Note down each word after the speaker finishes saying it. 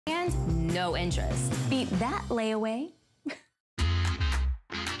and no interest. Beat that layaway.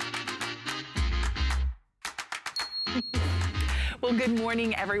 Well, good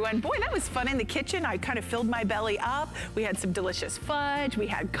morning, everyone. Boy, that was fun in the kitchen. I kind of filled my belly up. We had some delicious fudge. We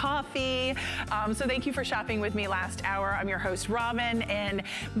had coffee. So thank you for shopping with me last hour. I'm your host, Robin, and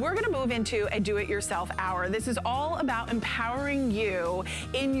we're going to move into a do-it-yourself hour. This is all about empowering you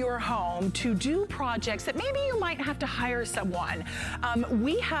in your home to do projects that maybe you might have to hire someone.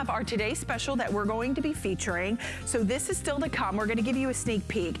 We have our Today Special that we're going to be featuring. So this is still to come. We're going to give you a sneak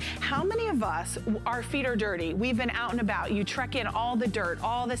peek. How many of us, our feet are dirty? We've been out and about. You trek in all the dirt,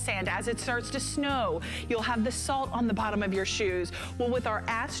 all the sand. As it starts to snow, you'll have the salt on the bottom of your shoes. Well, with our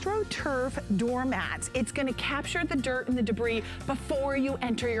AstroTurf doormats, it's gonna capture the dirt and the debris before you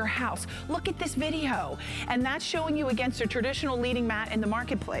enter your house. Look at this video. And that's showing you against a traditional leading mat in the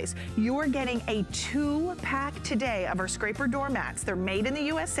marketplace. You are getting a 2-pack today of our scraper doormats. They're made in the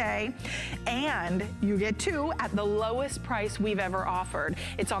USA, and you get 2 at the lowest price we've ever offered.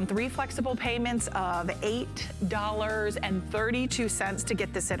 It's on 3 flexible payments of $8.32 to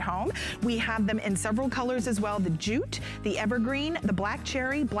get this at home. We have them in several colors as well: the jute, the evergreen, the black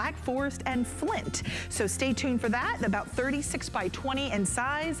cherry, black forest, and flint. So stay tuned for that. About 36 by 20 in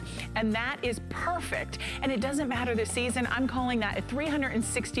size, and that is perfect. And it doesn't matter the season. I'm calling that a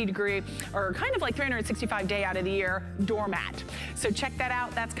 360-degree, or kind of like 365 day out of the year doormat. So check that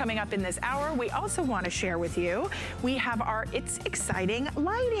out. That's coming up in this hour. We also want to share with you, we have our It's Exciting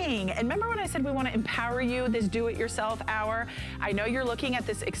lighting. And remember when I said we want to empower you this do-it-yourself hour? I know you're looking at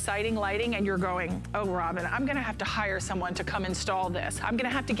this exciting lighting and you're going, oh, Robin, I'm gonna have to hire someone to come install this. I'm gonna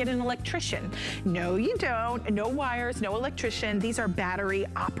have to get an electrician. No, you don't. No wires, no electrician. These are battery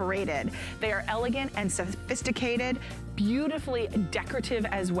operated. They are elegant and sophisticated, beautifully decorative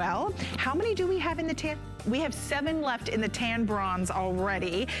as well. How many do we have in the tan? We have 7 left in the tan bronze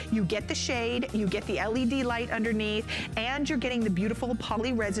already. You get the shade, you get the LED light underneath, and you're getting the beautiful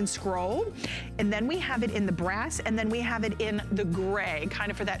poly resin scroll. And then we have it in the brass, and then we have it in the gray,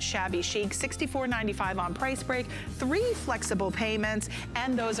 kind of for that shabby chic. $64.95 on price break, 3 flexible payments,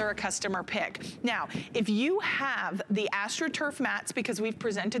 and those are a customer pick. Now, if you have the AstroTurf mats, because we've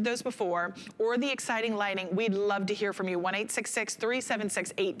presented those before, or the exciting lighting, we'd love to hear from you.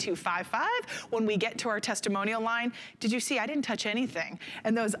 1-866-376-8255. When we get to our testimonial line, did you see I didn't touch anything?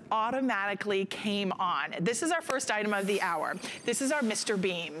 And those automatically came on. This is our first item of the hour. This is our Mr.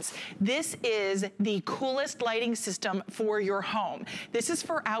 Beams. This is the coolest lighting system for your home. This is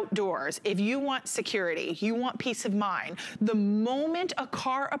for outdoors. If you want security, you want peace of mind, the moment a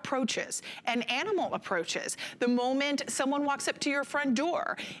car approaches, an animal approaches, the moment someone walks up to your front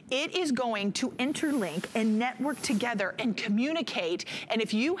door, it is going to interlink and network together and communicate. And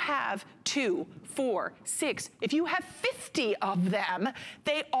if you have 2, 4, 6, if you have 50 of them,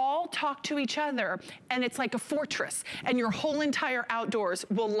 they all talk to each other, and it's like a fortress, and your whole entire outdoors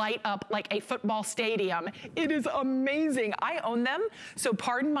will light up like a football stadium. It is amazing. I own them, so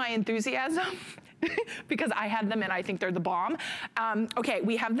pardon my enthusiasm. Because I have them and I think they're the bomb. Okay,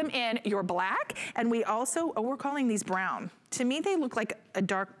 we have them in your black, and we also, we're calling these brown. To me, they look like a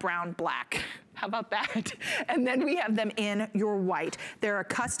dark brown black. How about that? And then we have them in your white. They're a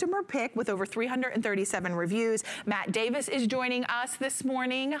customer pick with over 337 reviews. Matt Davis is joining us this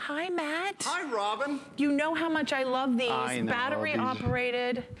morning. Hi, Matt. Hi, Robin. You know how much I love these. I know, battery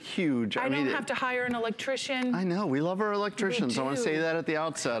operated. Huge. I don't have to hire an electrician. I know, we love our electricians. I want to say that at the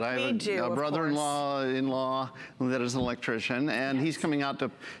outset. I have a brother-in-law that is an electrician, and he's coming out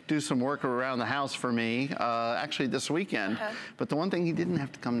to do some work around the house for me, actually this weekend. But the one thing he didn't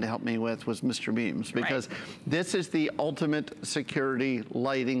have to come to help me with was Mr. Beams, because this is the ultimate security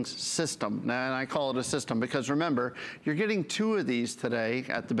lighting system. Now, and I call it a system because remember, you're getting 2 of these today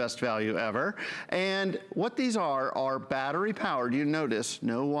at the best value ever. And what these are battery powered. You notice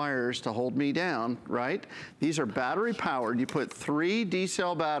no wires to hold me down, right? These are battery powered. You put 3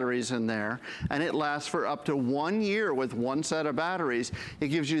 D-cell batteries in there, and it lasts for up to 1 year with 1 set of batteries. It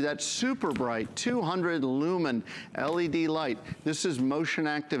gives you that super bright 200 lumen LED light. This is motion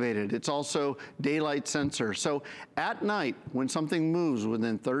activated. It's also daylight sensor. So at night, when something moves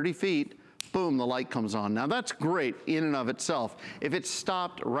within 30 feet, boom, the light comes on. Now that's great in and of itself. If it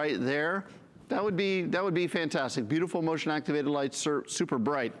stopped right there, that would be fantastic. Beautiful motion activated lights, super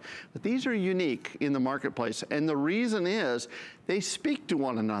bright. But these are unique in the marketplace. And the reason is they speak to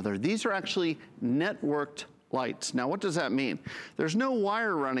one another. These are actually networked lights. Now, what does that mean? There's no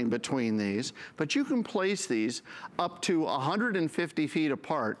wire running between these, but you can place these up to 150 feet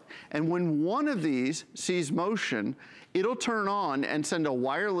apart. And when one of these sees motion, it'll turn on and send a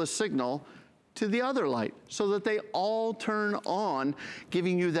wireless signal to the other light so that they all turn on,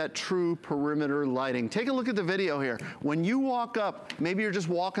 giving you that true perimeter lighting. Take a look at the video here. When you walk up, maybe you're just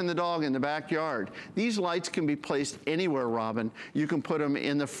walking the dog in the backyard, these lights can be placed anywhere, Robin. You can put them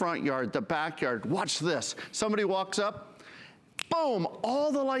in the front yard, the backyard. Watch this. Somebody walks up, boom,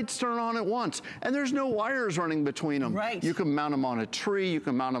 all the lights turn on at once. And there's no wires running between them. Right. You can mount them on a tree, you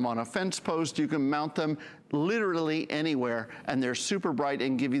can mount them on a fence post, you can mount them literally anywhere, and they're super bright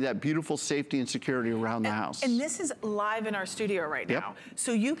and give you that beautiful safety and security around the house. And this is live in our studio right now.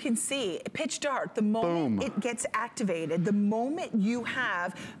 So you can see, pitch dark, the moment it gets activated, the moment you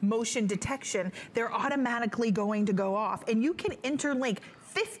have motion detection, they're automatically going to go off. And you can interlink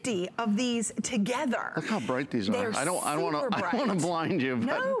 50 of these together. Look how bright these are. They're I don't want to blind you. But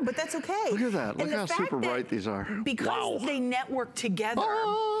no, but that's okay. Look at that. Look how super bright these are. Because they network together.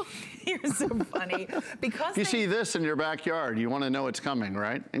 You're so funny. Because you see this in your backyard, you want to know it's coming,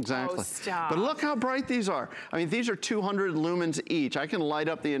 right? Exactly. Oh, stop. But look how bright these are. I mean, these are 200 lumens each. I can light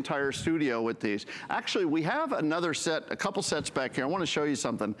up the entire studio with these. Actually, we have another set, a couple sets back here. I want to show you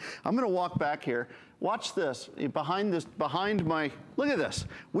something. I'm going to walk back here. Watch this, behind my, look at this.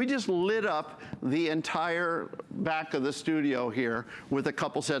 We just lit up the entire back of the studio here with a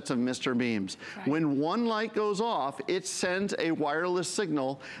couple sets of Mr. Beams. Right. When one light goes off, it sends a wireless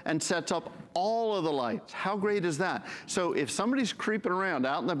signal and sets up all of the lights. How great is that? So if somebody's creeping around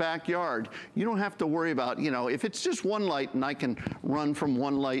out in the backyard, you don't have to worry about, you know, if it's just one light and I can run from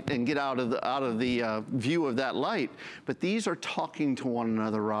one light and get out of the view of that light. But these are talking to one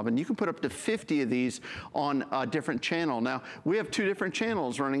another, Robin. You can put up to 50 of these on a different channel. Now, we have 2 different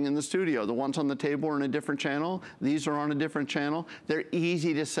channels running in the studio. The ones on the table are in a different channel. These are on a different channel. They're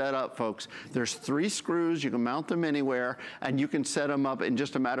easy to set up, folks. There's 3 screws. You can mount them anywhere, and you can set them up in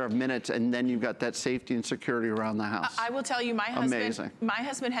just a matter of minutes, and then you've got that safety and security around the house. I will tell you, my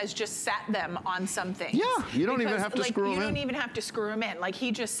husband has just sat them on something. Yeah, you don't even have to screw them in. You don't even have to screw them in. Like,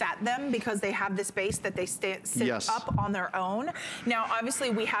 he just sat them because they have this base that they sit up on their own. Now, obviously,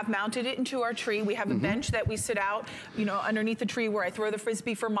 we have mounted it into our tree. We have a bench that we sit out, you know, underneath the tree where I throw the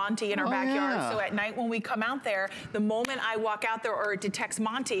Frisbee for Monty in our backyard. So at night when we come out there, the moment I walk out there or it detects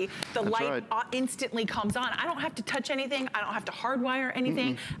Monty, the light instantly comes on. I don't have to touch anything. I don't have to hardwire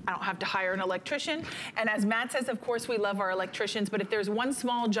anything. I don't have to hire an electrician. And as Matt says, of course, we love our electricians, but if there's one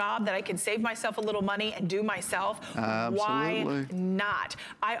small job that I can save myself a little money and do myself, why not?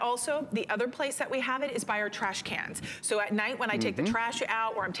 I also, the other place that we have it is by our trash cans. So at night when I take the trash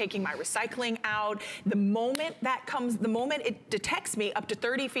out or I'm taking my recycling out, the moment that comes, the moment it detects me up to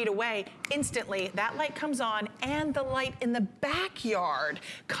 30 feet away, instantly that light comes on and the light in the backyard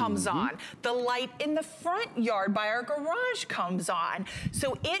comes on. The light in the front yard by our garage comes on.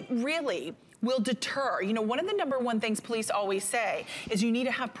 So it really will deter. You know, one of the #1 things police always say is you need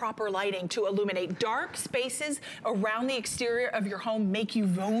to have proper lighting to illuminate. Dark spaces around the exterior of your home make you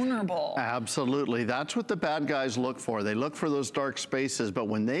vulnerable. Absolutely. That's what the bad guys look for. They look for those dark spaces, but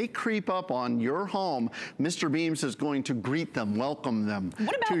when they creep up on your home, Mr. Beams is going to greet them, welcome them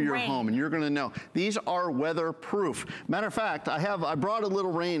to your home, and you're going to know. These are weatherproof. Matter of fact, I brought a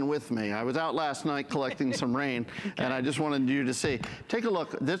little rain with me. I was out last night collecting some rain, and I just wanted you to see. Take a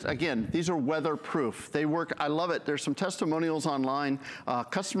look. This, again, these are weatherproof. They work. I love it. There's some testimonials online,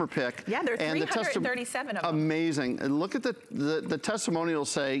 customer pick. Yeah, there are 337 of them. Amazing. And look at the testimonials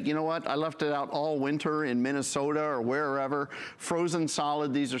say, you know what, I left it out all winter in Minnesota or wherever. Frozen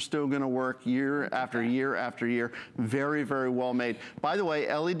solid, these are still going to work year after year after year. Very, very well made. By the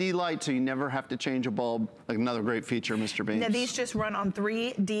way, LED light, so you never have to change a bulb. Another great feature, Mr. Beams. Now, these just run on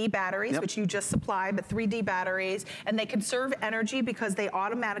 3D batteries, which you just supply, but 3D batteries, and they conserve energy because they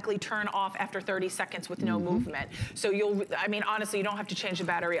automatically turn off after 30 seconds with no movement. So I mean, honestly, you don't have to change the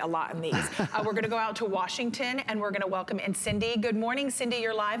battery a lot in these. We're gonna go out to Washington and we're gonna welcome in Cindy. Good morning, Cindy,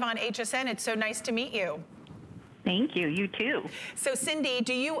 you're live on HSN. It's so nice to meet you. Thank you, you too. So Cindy,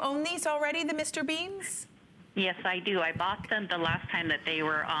 do you own these already, the Mr. Beams? Yes, I do. I bought them the last time that they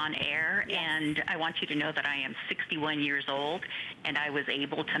were on air, and I want you to know that I am 61 years old, and I was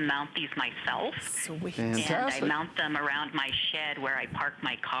able to mount these myself. Sweet. Fantastic. And I mount them around my shed where I park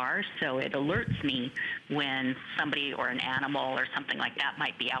my car, so it alerts me when somebody or an animal or something like that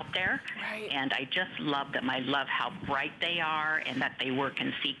might be out there. Right. And I just love them. I love how bright they are and that they work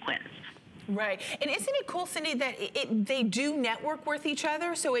in sequence. Right, and isn't it cool, Cindy, that they do network with each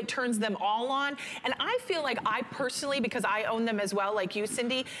other, so it turns them all on? And I feel like I personally, because I own them as well, like you,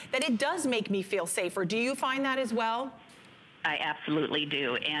 Cindy, that it does make me feel safer. Do you find that as well? I absolutely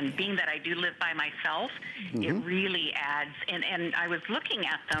do. And being that I do live by myself, it really adds, and I was looking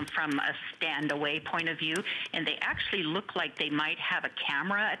at them from a stand away point of view, and they actually look like they might have a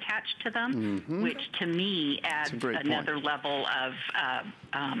camera attached to them, which to me adds another level of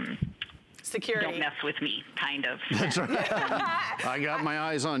security. Don't mess with me, kind of. That's right. I got my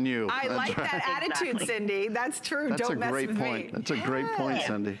eyes on you. I like that attitude, Cindy. That's true. Don't mess with me. That's a great point,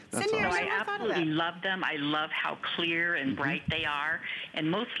 Cindy. That's Cindy, awesome. I absolutely love them. I love how clear and bright they are, and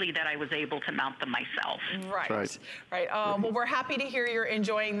mostly that I was able to mount them myself. Right. Well, we're happy to hear you're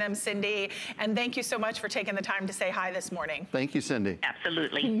enjoying them, Cindy, and thank you so much for taking the time to say hi this morning. Thank you, Cindy.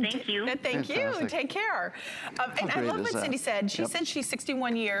 Absolutely. Thank you. Thank you. Take care. And I love what Cindy said. She said she's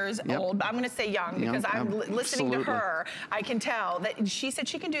 61 years old. I'm going to say young because I'm listening to her. I can tell that she said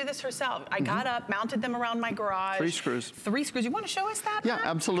she can do this herself. I got up, mounted them around my garage. 3 screws. 3 screws. You want to show us that? Yeah,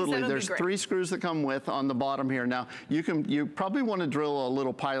 absolutely. There's 3 screws that come with on the bottom here. Now, you probably want to drill a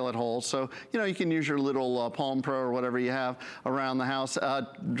little pilot hole. So, you can use your little Palm Pro or whatever you have around the house.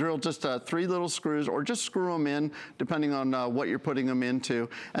 Drill just 3 little screws or just screw them in depending on what you're putting them into.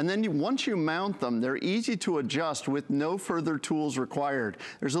 And then once you mount them, they're easy to adjust with no further tools required.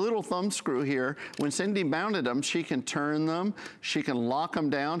 There's a little thumb screw here. When Cindy mounted them, she can turn them, she can lock them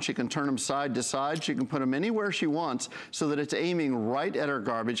down, she can turn them side to side, she can put them anywhere she wants so that it's aiming right at her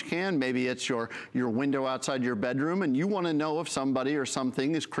garbage can. Maybe it's your window outside your bedroom and you want to know if somebody or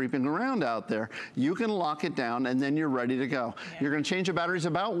something is creeping around out there. You can lock it down and then you're ready to go. You're going to change the batteries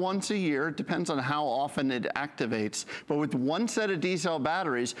about once a year. It depends on how often it activates. But with 1 set of D-cell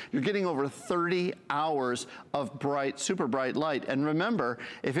batteries, you're getting over 30 hours of bright, super bright light. And remember,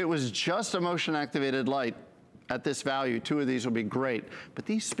 if it was just a motion activated light at this value, 2 of these will be great, but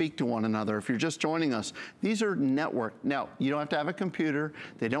these speak to one another. If you're just joining us, these are networked. Now, you don't have to have a computer.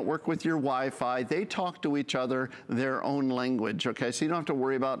 They don't work with your Wi-Fi. They talk to each other their own language, okay? So you don't have to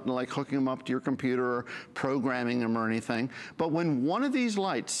worry about like hooking them up to your computer or programming them or anything. But when one of these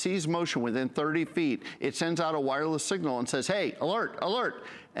lights sees motion within 30 feet, it sends out a wireless signal and says, hey, alert, alert.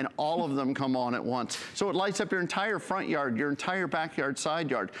 And all of them come on at once. So it lights up your entire front yard, your entire backyard,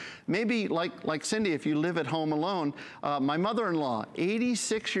 side yard. Maybe like Cindy, if you live at home alone, my mother-in-law,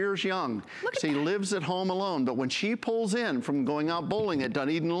 86 years young. She lives at home alone, but when she pulls in from going out bowling at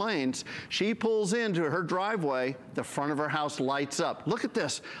Dunedin Lanes, she pulls into her driveway, the front of her house lights up. Look at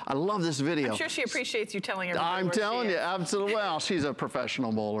this. I love this video. I'm sure she appreciates you telling her. I'm telling you, absolutely. Well, she's a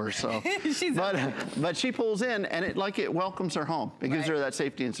professional bowler, so. But she pulls in and it welcomes her home. It gives her that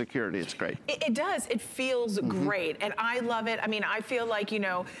safety and security. It's great. It does. It feels great. And I love it. I mean, I feel like,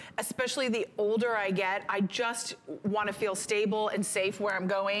 especially the older I get, I just want to feel stable and safe where I'm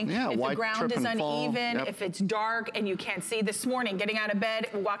going. Yeah, if the ground is uneven, if it's dark and you can't see. This morning, getting out of bed,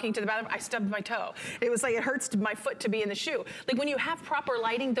 walking to the bathroom, I stubbed my toe. It was like it hurts my foot to be in the shoe. Like when you have proper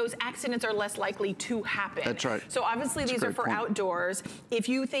lighting, those accidents are less likely to happen. That's right. So obviously these are for outdoors. If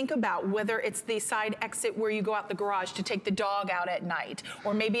you think about whether it's the side exit where you go out the garage to take the dog out at night,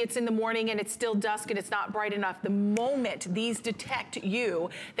 or maybe it's in the morning and it's still dusk and it's not bright enough, the moment these detect you,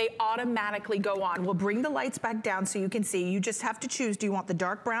 they automatically go on. We'll bring the lights back down so you can see. You just have to choose, do you want the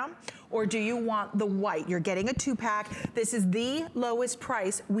dark brown or do you want the white? You're getting a 2-pack. This is the lowest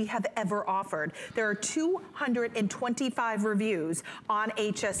price we have ever offered. There are 225 reviews on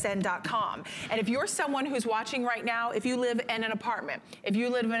hsn.com. And if you're someone who's watching right now, if you live in an apartment, if you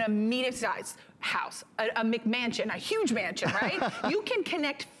live in a medium-sized house, a McMansion, a huge mansion, right? You can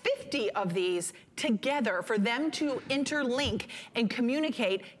connect 50 of these together for them to interlink and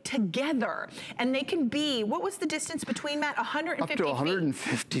communicate together. And they can be, what was the distance between, Matt? 150 feet? Up to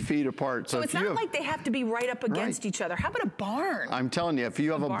 150 feet apart. So it's not like they have to be right up against each other. How about a barn? I'm telling you, if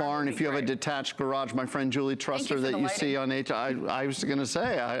you have a barn, if you have a detached garage, my friend Julie Truster that you see on I was going to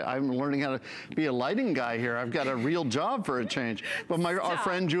say, I'm learning how to be a lighting guy here. I've got a real job for a change. But our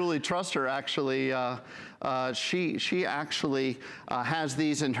friend Julie Truster actually, she actually has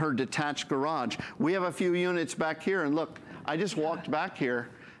these in her detached garage. We have a few units back here, and look, I just walked back here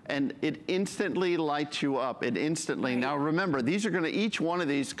and it instantly lights you up. It instantly. Now remember, these are each one of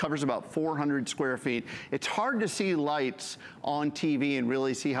these covers about 400 square feet. It's hard to see lights on TV and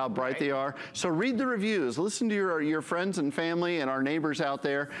really see how bright they are. So read the reviews. Listen to your friends and family and our neighbors out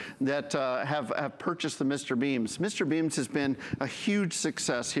there that have purchased the Mr. Beams. Mr. Beams has been a huge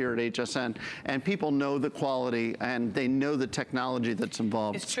success here at HSN, and people know the quality and they know the technology that's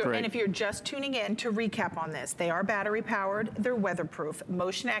involved. It's true. Great. And if you're just tuning in, to recap on this, they are battery powered, they're weatherproof,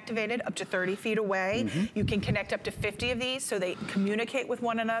 motion activated up to 30 feet away. You can connect up to 50 of these so they communicate with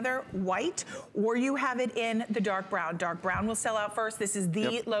one another, white, or you have it in the dark brown. Dark brown will sell out first. This is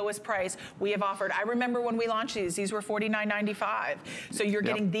the lowest price we have offered. I remember when we launched these were $49.95. So you're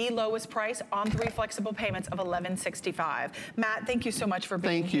getting the lowest price on 3 flexible payments of $11.65. Matt, thank you so much for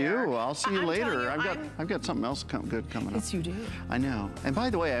being here. Thank you. I'll see you later. I've got something else good coming up. Yes, you do. I know. And by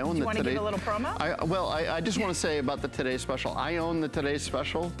the way, I own the Today. You want to give a little promo? I just want to say about the Today Special. I own the Today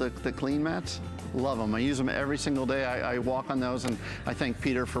Special, the clean mats. Love them. I use them every single day. I walk on those, and I thank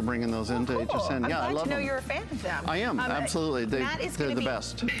Peter for bringing those into HSN. Yeah, I love them. I'm glad to know you're a fan of them. I am, absolutely. They're the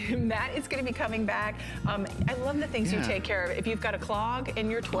best. Matt is going to be coming back. I love the things you take care of. If you've got a clog in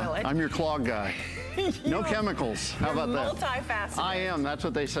your toilet. I'm your clog guy. No chemicals. How about that? Multifaceted. I am. That's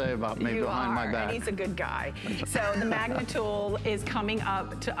what they say about me behind my back. And he's a good guy. So the Magna Tool is coming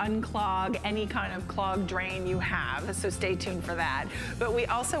up to unclog any kind of clogged drain you have. So stay tuned for that. But we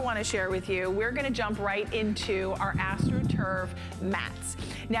also want to share with you, we're going to jump right into our AstroTurf mats.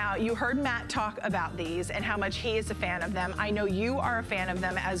 Now, you heard Matt talk about these and how much he is a fan of them. I know you are a fan of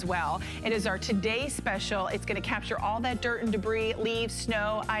them as well. It is our Today Special. It's going to capture all that dirt and debris, leaves,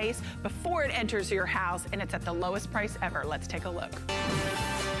 snow, ice before it enters your house, and it's at the lowest price ever. Let's take a look.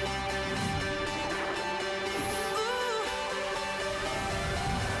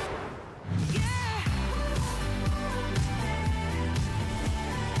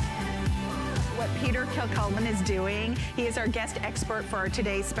 Peter Kilcullen is doing. He is our guest expert for our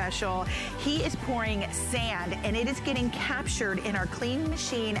Today Special. He is pouring sand, and it is getting captured in our Clean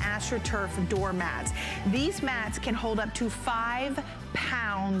Machine AstroTurf door mats. These mats can hold up to 5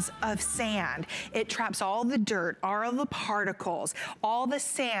 pounds of sand. It traps all the dirt, all the particles, all the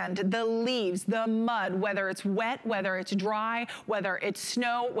sand, the leaves, the mud, whether it's wet, whether it's dry, whether it's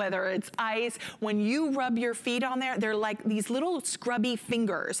snow, whether it's ice. When you rub your feet on there, they're like these little scrubby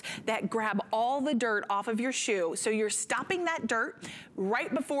fingers that grab all the dirt off of your shoe. So you're stopping that dirt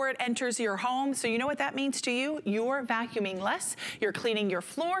right before it enters your home. So you know what that means to you? You're vacuuming less, you're cleaning your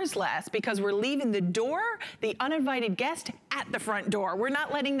floors less, because we're leaving the door, the uninvited guest, at the front door. We're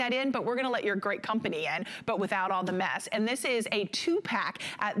not letting that in, but we're gonna let your great company in, but without all the mess. And this is a 2-pack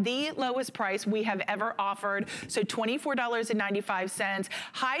at the lowest price we have ever offered. So $24.95.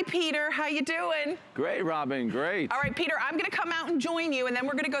 Hi, Peter, how you doing? Great, Robin, great. All right, Peter, I'm gonna come out and join you, and then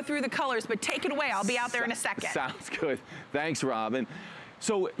we're gonna go through the colors, but take it away. I'll be out there in a second. Sounds good. Thanks, Robin.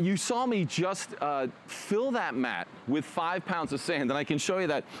 So you saw me just fill that mat with 5 pounds of sand, and I can show you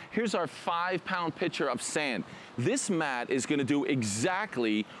that. Here's our 5-pound pitcher of sand. This mat is gonna do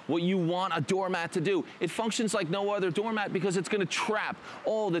exactly what you want a doormat to do. It functions like no other doormat because it's gonna trap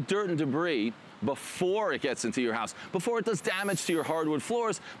all the dirt and debris before it gets into your house, before it does damage to your hardwood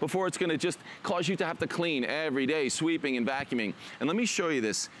floors, before it's gonna just cause you to have to clean every day, sweeping and vacuuming. And let me show you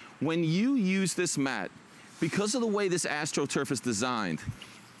this. When you use this mat, because of the way this AstroTurf is designed,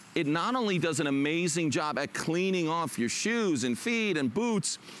 it not only does an amazing job at cleaning off your shoes and feet and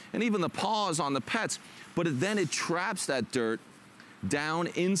boots and even the paws on the pets, but then it traps that dirt down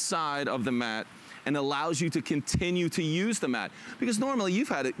inside of the mat and allows you to continue to use the mat. Because normally you've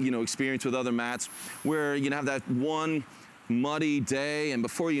had experience with other mats where you have that one muddy day and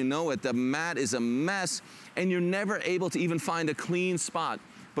before you know it, the mat is a mess and you're never able to even find a clean spot.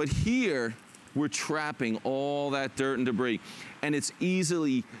 But here, we're trapping all that dirt and debris, and it's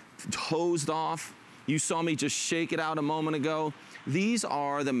easily hosed off. You saw me just shake it out a moment ago. These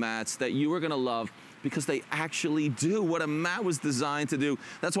are the mats that you are gonna love because they actually do what a mat was designed to do.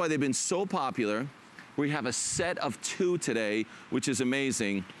 That's why they've been so popular. We have a set of 2 today, which is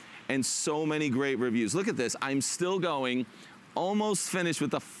amazing, and so many great reviews. Look at this, I'm still going, almost finished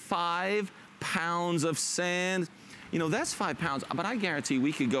with the 5 pounds of sand. You know, that's 5 pounds, but I guarantee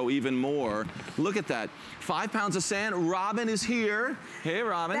we could go even more. Look at that. 5 pounds of sand. Robin is here. Hey,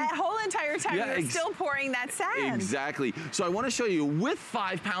 Robin. That whole entire time you're still pouring that sand. Exactly. So I want to show you with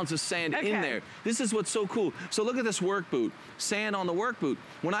 5 pounds of sand in there. This is what's so cool. So look at this work boot. Sand on the work boot.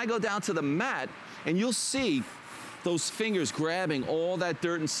 When I go down to the mat, and you'll see those fingers grabbing all that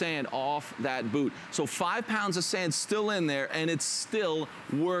dirt and sand off that boot. So 5 pounds of sand still in there, and it still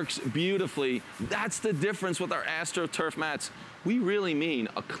works beautifully. That's the difference with our AstroTurf mats. We really mean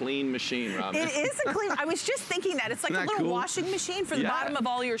a clean machine, Robin. It is a clean, I was just thinking that. It's like a little washing machine for the bottom of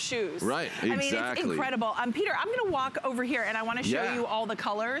all your shoes. Right, exactly. I mean, it's incredible. Peter, I'm gonna walk over here and I wanna show you all the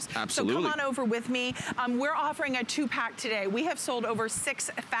colors. Absolutely. So come on over with me. We're offering a 2-pack today. We have sold over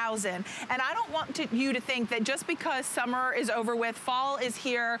 6,000. And I don't want you to think that just because summer is over with, fall is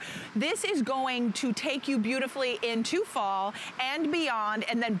here, this is going to take you beautifully into fall and beyond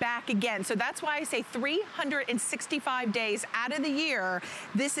and then back again. So that's why I say 365 days out mat of the year.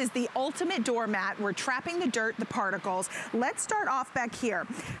 This is the ultimate doormat. We're trapping the dirt, the particles. Let's start off back here.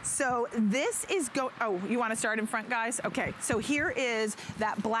 So this is oh, you want to start in front, guys? Okay, so here is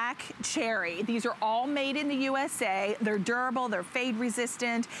that black cherry. These are all made in the USA. They're durable, they're fade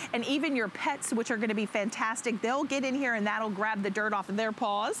resistant, and even your pets, which are going to be fantastic, they'll get in here and that'll grab the dirt off of their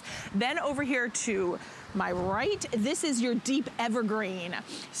paws. Then over here to my right, this is your deep evergreen.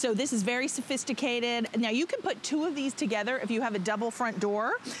 So this is very sophisticated. Now you can put two of these together if you have a double front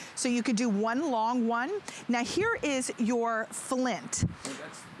door. So you could do one long one. Now here is your flint.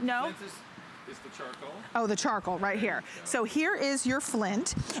 No? Is the charcoal? Oh, the charcoal right here. So here is your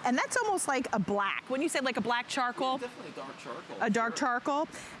flint, and that's almost like a black. When you say like a black charcoal? Yeah, definitely dark charcoal. A dark charcoal.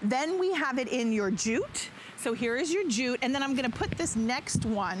 Then we have it in your jute. So here is your jute, and then I'm gonna put this next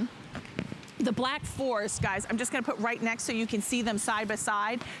one, the black forest, guys, I'm just gonna put right next so you can see them side by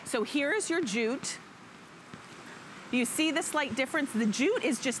side. So here's your jute. You see the slight difference? The jute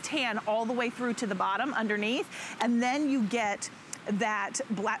is just tan all the way through to the bottom underneath, and then you get that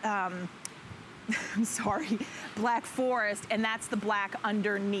black, I'm sorry, black forest, and that's the black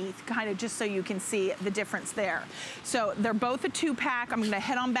underneath, kind of just so you can see the difference there. So they're both a 2-pack. I'm gonna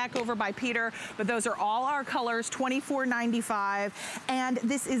head on back over by Peter, but those are all our colors, $24.95, and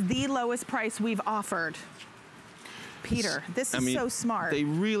this is the lowest price we've offered. Peter, this is so smart. They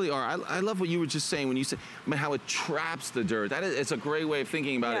really are. I love what you were just saying when you said how it traps the dirt. It's a great way of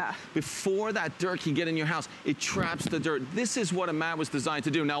thinking about it. Before that dirt can get in your house, it traps the dirt. This is what a mat was designed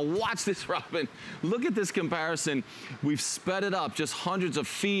to do. Now watch this, Robin. Look at this comparison. We've sped it up just hundreds of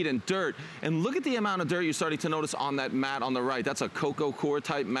feet and dirt. And look at the amount of dirt you're starting to notice on that mat on the right. That's a cocoa core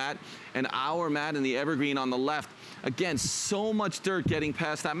type mat. And our mat in the evergreen on the left. Again, so much dirt getting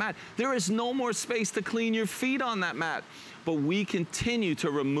past that mat. There is no more space to clean your feet on that mat. But we continue to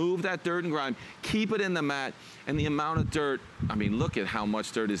remove that dirt and grime, keep it in the mat, and the amount of dirt, I mean, look at how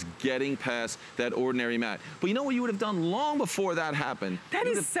much dirt is getting past that ordinary mat. But you know what you would have done long before that happened? That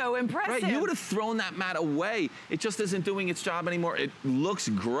is so impressive. Right, you would have thrown that mat away. It just isn't doing its job anymore. It looks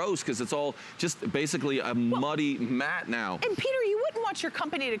gross because it's all just basically a muddy mat now. And Peter, you wouldn't want your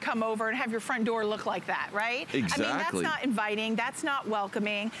company to come over and have your front door look like that, right? Exactly. I mean, that's not inviting, that's not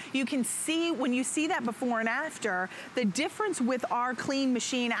welcoming. You can see, when you see that before and after, the difference with our Clean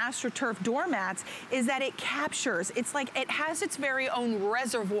Machine AstroTurf doormats is that it captures, it's like it has its very own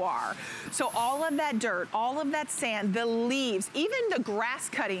reservoir. So all of that dirt, all of that sand, the leaves, even the grass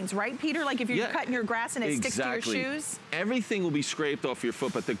cuttings, right, Peter? Like if you're cutting your grass and it sticks to your shoes? Everything will be scraped off your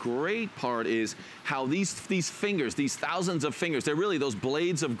foot, but the great part is how these fingers, these thousands of fingers, they're really those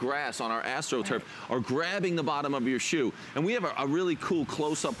blades of grass on our AstroTurf are grabbing the bottom of your shoe. And we have a really cool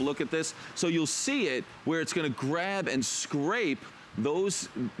close-up look at this. So you'll see it where it's gonna grab and scrape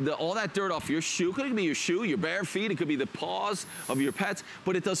all that dirt off your shoe. Could be your shoe, your bare feet, it could be the paws of your pets,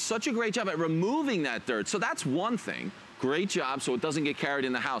 but it does such a great job at removing that dirt. So that's one thing. Great job, so it doesn't get carried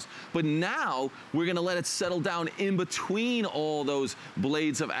in the house. But now we're gonna let it settle down in between all those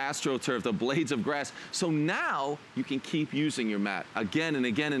blades of AstroTurf, the blades of grass. So now you can keep using your mat again and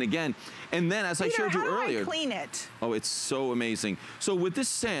again and again. And then, as Peter, I showed you earlier, how do I clean it? Oh, it's so amazing. So with this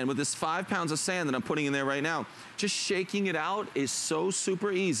sand, with this 5 pounds of sand that I'm putting in there right now, just shaking it out is so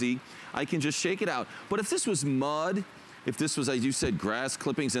super easy. I can just shake it out. But if this was mud, if this was, as you said, grass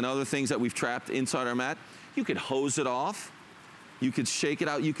clippings and other things that we've trapped inside our mat, you could hose it off. You could shake it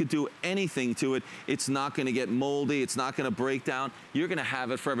out. You could do anything to it. It's not going to get moldy. It's not going to break down. You're going to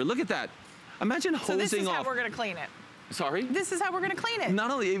have it forever. Look at that. Imagine hosing off. So this is how we're going to clean it. Sorry? This is how we're gonna clean it.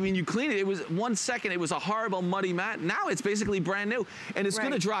 Not only, I mean, you clean it, it was 1 second, it was a horrible muddy mat. Now it's basically brand new and it's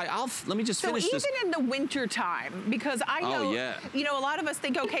gonna dry. Let me just finish this. So even in the winter time, because I know, you know, a lot of us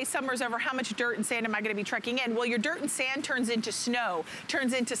think, okay, summer's over, how much dirt and sand am I gonna be trekking in? Well, your dirt and sand turns into snow,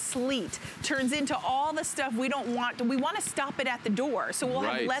 turns into sleet, turns into all the stuff we don't want. We wanna stop it at the door, so we'll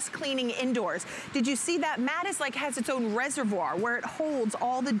have less cleaning indoors. Did you see that? Mat is like, has its own reservoir where it holds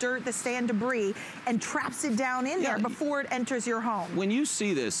all the dirt, the sand, debris, and traps it down in there before it enters your home. When you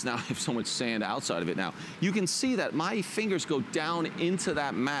see this, now I have so much sand outside of it now, you can see that my fingers go down into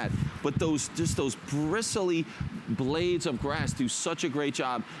that mat, but just those bristly blades of grass do such a great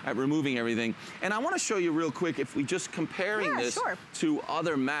job at removing everything. And I want to show you real quick, if we just comparing this to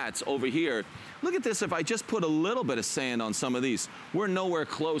other mats over here, look at this, if I just put a little bit of sand on some of these, we're nowhere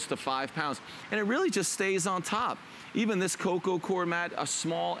close to 5 pounds, and it really just stays on top. Even this cocoa core mat, a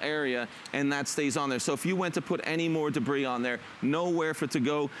small area, and that stays on there. So if you went to put any more debris on there, nowhere for it to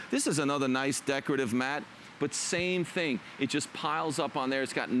go. This is another nice decorative mat, but same thing. It just piles up on there.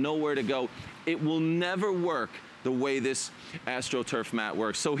 It's got nowhere to go. It will never work the way this AstroTurf mat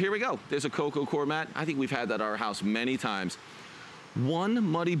works. So here we go. There's a cocoa core mat. I think we've had that at our house many times. one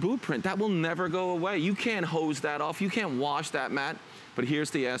muddy boot print. That will never go away. You can't hose that off. You can't wash that mat. But here's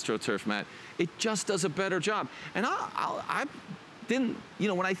the AstroTurf mat. It just does a better job. And I didn't, you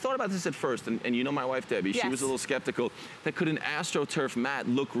know, when I thought about this at first, and you know my wife Debbie, yes. she was a little skeptical, that could an AstroTurf mat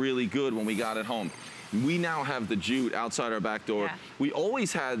look really good when we got it home? We now have the jute outside our back door. Yeah. We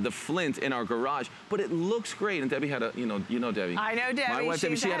always had the flint in our garage, but it looks great. And Debbie had a, you know Debbie. I know Debbie. My wife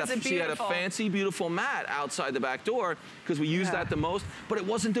Debbie, she had a fancy, beautiful mat outside the back door because we used that the most, but it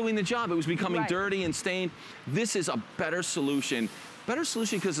wasn't doing the job. It was becoming dirty and stained. This is a better solution. Better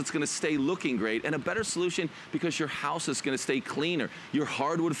solution because it's going to stay looking great, and a better solution because your house is going to stay cleaner. Your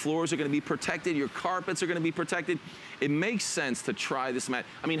hardwood floors are going to be protected. Your carpets are going to be protected. It makes sense to try this mat.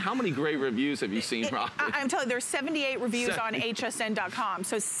 I mean, how many great reviews have you seen, Rob? I'm telling you, there's 78 reviews on hsn.com.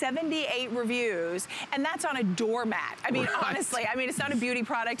 So 78 reviews, and that's on a doormat. I mean, honestly, I mean, it's not a beauty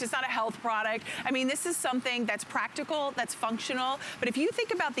product. It's not a health product. I mean, this is something that's practical, that's functional. But if you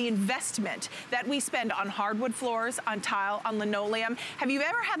think about the investment that we spend on hardwood floors, on tile, on linoleum, have you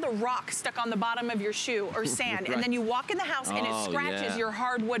ever had the rock stuck on the bottom of your shoe or sand, and then you walk in the house and it scratches your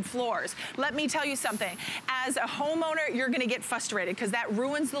hardwood floors? Let me tell you something. As a homeowner, you're gonna get frustrated because that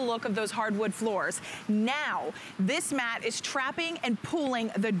ruins the look of those hardwood floors. Now, this mat is trapping and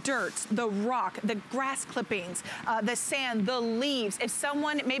pulling the dirt, the rock, the grass clippings, the sand, the leaves. If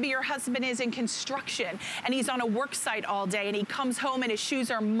someone, maybe your husband is in construction and he's on a work site all day and he comes home and his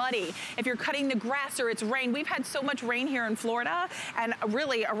shoes are muddy. If you're cutting the grass or it's rain, we've had so much rain here in Florida and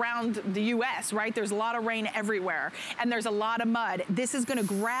really around the US, right? There's a lot of rain everywhere and there's a lot of mud. This is gonna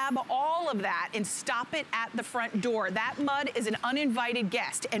grab all of that and stop it at the front door. That mud is an uninvited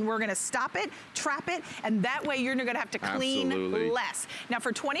guest, and we're gonna stop it, trap it, and that way you're gonna have to clean less. Now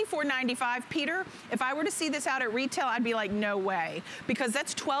for $24.95, Peter, if I were to see this out at retail, I'd be like, no way, because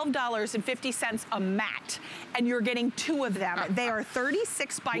that's $12.50 a mat, and you're getting 2 of them. They are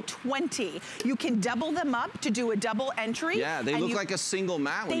 36 by 20. You can double them up to do a double entry. Yeah, they look like a single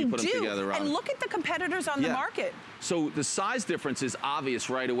mat when you put them together, Rob. And look at the competitors on the market. So the size difference is obvious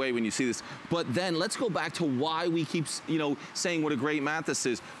right away when you see this. But then let's go back to why we keep, you know, saying what a great mat this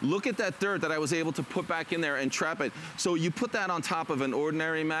is. Look at that dirt that I was able to put back in there and trap it. So you put that on top of an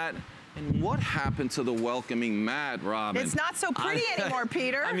ordinary mat. And what happened to the welcoming mat, Robin? It's not so pretty anymore,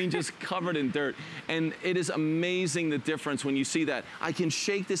 Peter. I mean, just covered in dirt. And it is amazing the difference when you see that. I can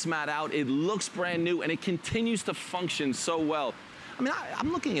shake this mat out. It looks brand new, and it continues to function so well. I mean,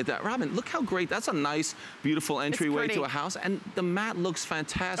 I'm looking at that. Robin, look how great. That's a nice, beautiful entryway to a house. And the mat looks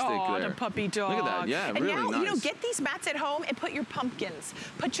fantastic there. The puppy dog. Look at that. Yeah, really nice. And now, you know, get these mats at home and put your pumpkins,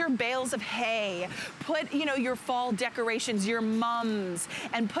 put your bales of hay, put, you know, your fall decorations, your mums,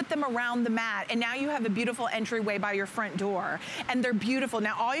 and put them around the mat. And now you have a beautiful entryway by your front door. And they're beautiful.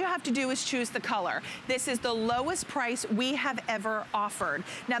 Now, all you have to do is choose the color. This is the lowest price we have ever offered.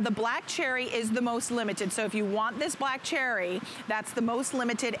 Now, the black cherry is the most limited. So if you want this black cherry, that's the most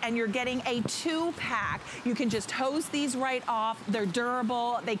limited, and you're getting a 2-pack. You can just hose these right off. They're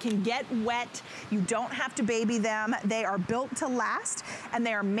durable. They can get wet. You don't have to baby them. They are built to last, and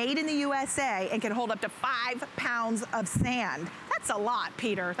they are made in the USA and can hold up to 5 pounds of sand. That's a lot,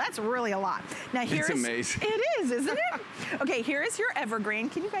 Peter. That's really a lot. Now here's— It's amazing. It is, isn't it? Okay, here is your evergreen.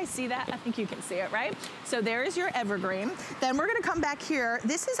 Can you guys see that? I think you can see it, right? So there is your evergreen. Then we're gonna come back here.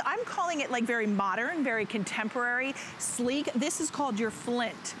 This is, I'm calling it like very modern, very contemporary, sleek. This is called your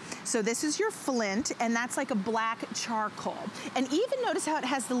flint. So this is your flint, and that's like a black charcoal. And even notice how it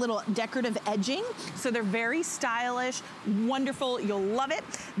has the little decorative edging. So they're very stylish, wonderful, you'll love it.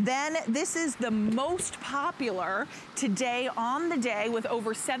 Then this is the most popular today on the day with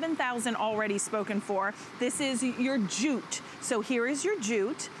over 7,000 already spoken for. This is your jute. So here is your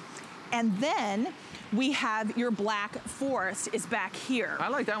jute. And then we have your black forest is back here. I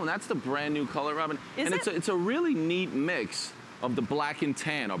like that one. That's the brand new color, Robin. And it's a really neat mix of the black and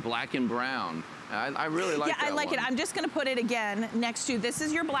tan or black and brown. I really like that. Yeah, I like it. I'm just gonna put it again next to, this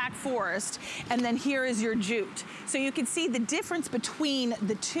is your black forest, and then here is your jute. So you can see the difference between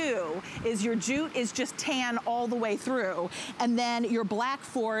the two is your jute is just tan all the way through, and then your black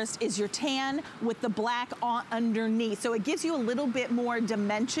forest is your tan with the black on underneath. So it gives you a little bit more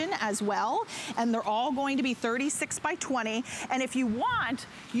dimension as well, and they're all going to be 36 by 20. And if you want,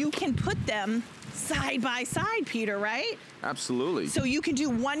 you can put them side by side, Peter, right? Absolutely. So you can do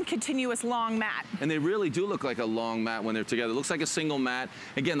one continuous long mat. And they really do look like a long mat when they're together. It looks like a single mat.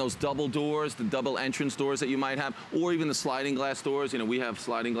 Again, those double doors, the double entrance doors that you might have, or even the sliding glass doors. You know, we have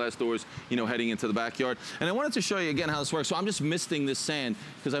sliding glass doors, you know, heading into the backyard. And I wanted to show you again how this works. So I'm just misting this sand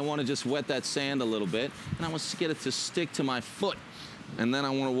because I want to just wet that sand a little bit. And I want to get it to stick to my foot. and then I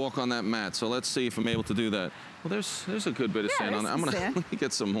want to walk on that mat. So let's see if I'm able to do that. Well, there's a good bit of sand on it. Let me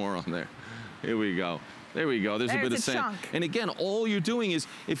get some more on there. Here we go. There we go. There's a bit of sand. Chunk. And again, all you're doing is,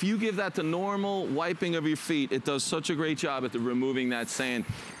 if you give that the normal wiping of your feet, it does such a great job at removing that sand.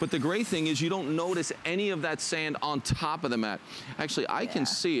 But the great thing is you don't notice any of that sand on top of the mat. Actually, I can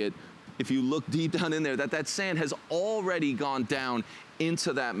see it if you look deep down in there, that sand has already gone down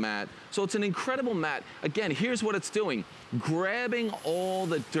into that mat. So it's an incredible mat. Again, here's what it's doing. Grabbing all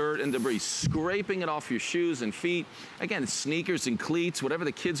the dirt and debris, scraping it off your shoes and feet. Again, sneakers and cleats, whatever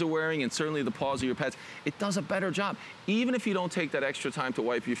the kids are wearing, and certainly the paws of your pets. It does a better job. Even if you don't take that extra time to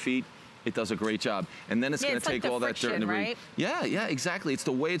wipe your feet, it does a great job. And then it's going to take all that dirt and debris. Right? Yeah, exactly. It's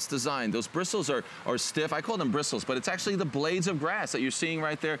the way it's designed. Those bristles are stiff. I call them bristles, but it's actually the blades of grass that you're seeing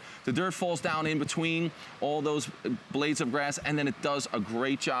right there. The dirt falls down in between all those blades of grass, and then it does a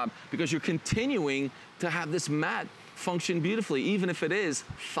great job because you're continuing to have this mat function beautifully. Even if it is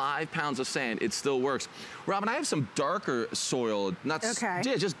 5 pounds of sand, it still works. Robin, I have some darker soil, not just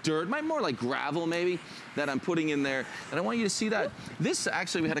dirt, more like gravel maybe, that I'm putting in there. And I want you to see that. This,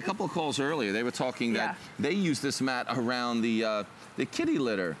 actually, we had a couple of calls earlier. They were talking that they use this mat around the kitty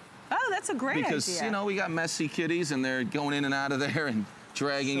litter. Oh, that's a great idea. Because, you know, we got messy kitties and they're going in and out of there and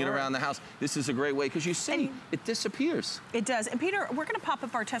dragging it around the house. This is a great way because you see it disappears. It does. And Peter, we're going to pop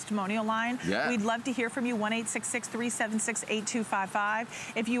up our testimonial line. Yeah. We'd love to hear from you, 1-866-376-8255.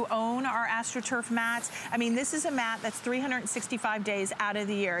 If you own our AstroTurf mats, I mean, this is a mat that's 365 days out of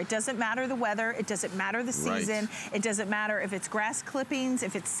the year. It doesn't matter the weather. It doesn't matter the season. It doesn't matter if it's grass clippings,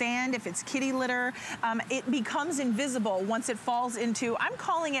 if it's sand, if it's kitty litter. It becomes invisible once it falls into, I'm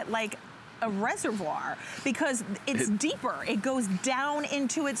calling it like a reservoir, because it's deeper. It goes down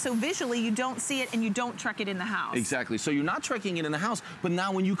into it, so visually you don't see it and you don't truck it in the house. Exactly. So you're not trekking it in the house, but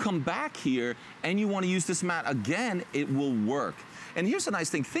now when you come back here and you want to use this mat again, it will work. And here's the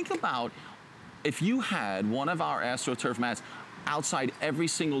nice thing. Think about if you had one of our AstroTurf mats outside every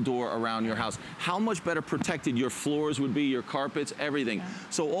single door around your house, how much better protected your floors would be, your carpets, everything. Yeah.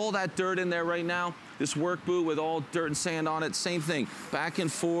 So all that dirt in there right now, this work boot with all dirt and sand on it, same thing. Back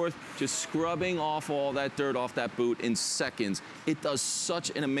and forth, just scrubbing off all that dirt off that boot in seconds. It does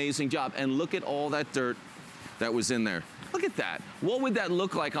such an amazing job. And look at all that dirt that was in there. Look at that. What would that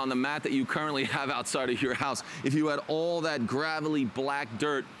look like on the mat that you currently have outside of your house if you had all that gravelly black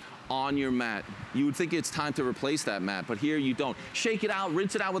dirt on your mat? You would think it's time to replace that mat, but here you don't. Shake it out,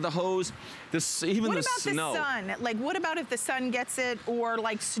 rinse it out with a hose. Even the snow. What about the sun? Like, what about if the sun gets it, or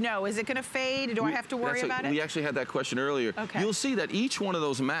like snow? Is it going to fade? Do I have to worry about it? We actually had that question earlier. Okay. You'll see that each one of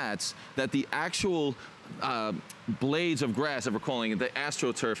those mats, that the actual blades of grass, that we're calling it, the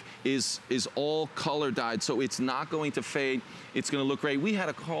AstroTurf, is all color dyed, so it's not going to fade. It's going to look great. We had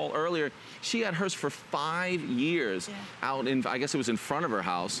a call earlier. She had hers for 5 years out in, I guess it was in front of her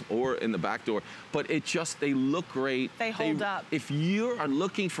house or in the back door, but they look great. They hold up. If you are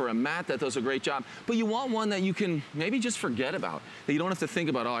looking for a mat that does a great job, but you want one that you can maybe just forget about, that you don't have to think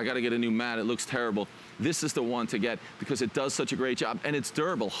about, oh, I got to get a new mat, it looks terrible. This is the one to get because it does such a great job and it's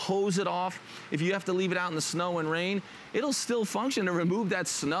durable. Hose it off. If you have to leave it out in the snow and rain, it'll still function to remove that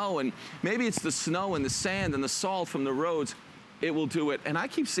snow, and maybe it's the snow and the sand and the salt from the roads. It will do it. And I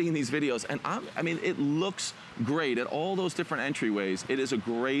keep seeing these videos, and I mean, it looks great at all those different entryways. It is a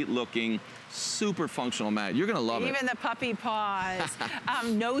great looking, super functional mat. You're gonna love it. Even the puppy paws.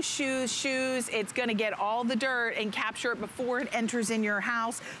 No shoes. It's gonna get all the dirt and capture it before it enters in your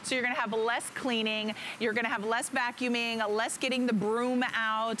house. So you're gonna have less cleaning. You're gonna have less vacuuming, less getting the broom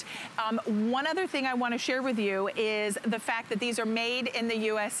out. One other thing I wanna share with you is the fact that these are made in the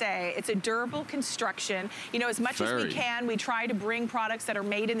USA. It's a durable construction. You know, as much as we can, we try to bring products that are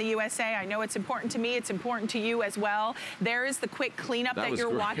made in the USA. I know it's important to me. It's important to you as well. There is the quick cleanup that you're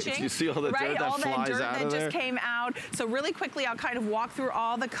watching. You see all the dirt that all flies that dirt out that of there? just came out. So really quickly, I'll kind of walk through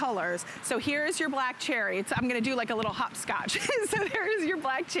all the colors. So here's your black cherry. I'm going to do like a little hopscotch. So there is your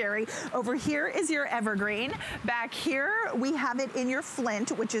black cherry. Over here is your evergreen. Back here, we have it in your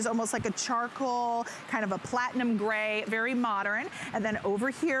flint, which is almost like a charcoal, kind of a platinum gray, very modern. And then over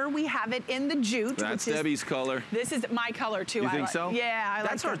here, we have it in the jute. That's Debbie's color. This is my color too. You think so? Yeah, I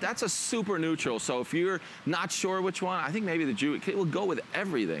like it. That's a super neutral. So if you're not sure which one, I think maybe the jute, it will go with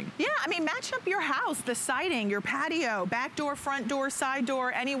everything. Yeah, I mean, match up your house, the siding, your patio, back door, front door, side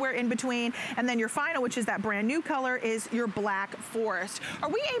door, anywhere in between. And then your final, which is that brand new color, is your black forest. Are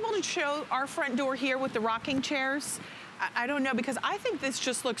we able to show our front door here with the rocking chairs? I don't know, because I think this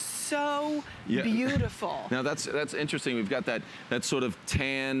just looks so beautiful. Now that's interesting. We've got that sort of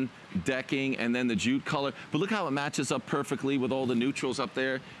tan decking and then the jute color. But look how it matches up perfectly with all the neutrals up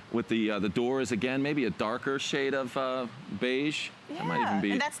there. With the doors, again, maybe a darker shade of beige. Yeah, that might even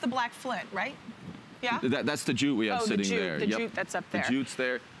be. And that's the black flint, right? Yeah? That's the jute we have sitting there. The jute that's up there. The jute's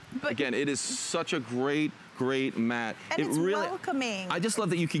there. But again, it is such a great mat. And it's really welcoming. I just love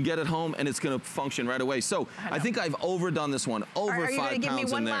that you can get it home and it's going to function right away. So I think I've overdone this one. Over 5 pounds in there. Are you going to give me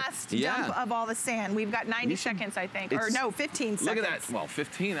one last dump of all the sand? We've got 90 seconds, I think. Or no, 15 seconds. Look at that. Well,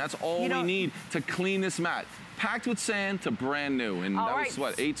 15. That's all we need to clean this mat. Packed with sand to brand new. And that was,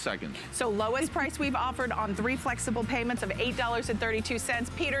 what, 8 seconds. So lowest price we've offered on 3 flexible payments of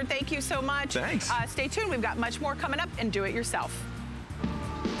 $8.32. Peter, thank you so much. Thanks. Stay tuned. We've got much more coming up, and do it yourself.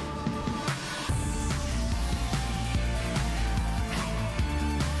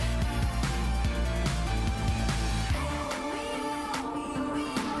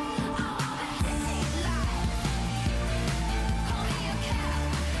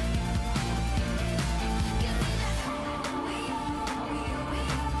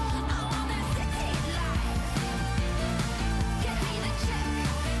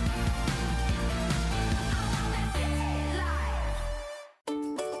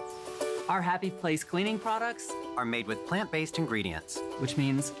 Our Happy Place cleaning products are made with plant-based ingredients, which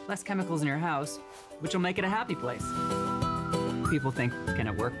means less chemicals in your house, which will make it a happy place. People think, can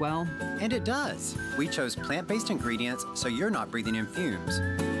it work well? And it does. We chose plant-based ingredients so you're not breathing in fumes.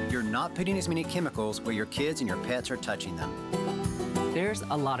 You're not putting as many chemicals where your kids and your pets are touching them. There's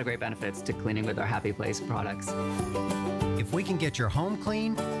a lot of great benefits to cleaning with our Happy Place products. If we can get your home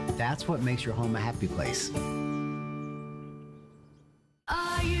clean, that's what makes your home a happy place.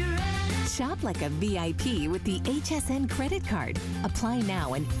 Shop like a VIP with the HSN credit card. Apply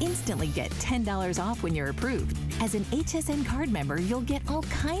now and instantly get $10 off when you're approved. As an HSN card member, you'll get all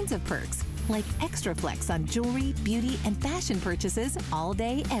kinds of perks, like extra flex on jewelry, beauty, and fashion purchases all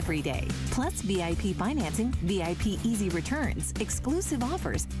day, every day. Plus VIP financing, VIP easy returns, exclusive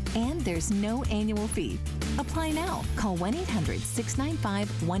offers, and there's no annual fee. Apply now. Call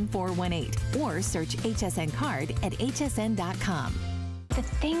 1-800-695-1418 or search HSN card at hsn.com. The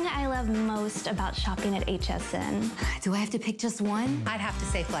thing I love most about shopping at HSN. Do I have to pick just one? I'd have to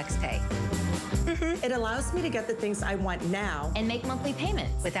say FlexPay. It allows me to get the things I want now and make monthly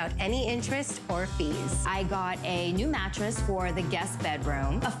payments without any interest or fees. I got a new mattress for the guest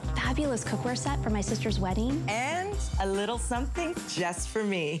bedroom, a fabulous cookware set for my sister's wedding, and a little something just for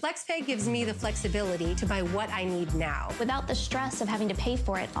me. FlexPay gives me the flexibility to buy what I need now without the stress of having to pay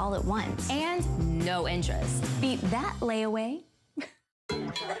for it all at once. And no interest. Beat that layaway.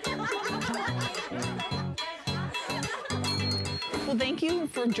 Well, thank you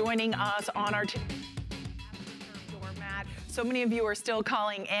for joining us on our doormat. So many of you are still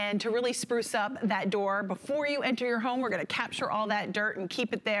calling in to really spruce up that door. Before you enter your home, we're going to capture all that dirt and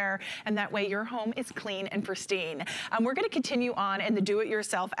keep it there, and that way your home is clean and pristine. We're going to continue on in the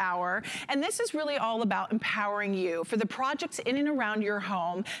Do-It-Yourself Hour, and this is really all about empowering you for the projects in and around your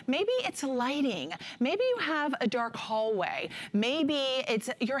home. Maybe it's lighting. Maybe you have a dark hallway. Maybe it's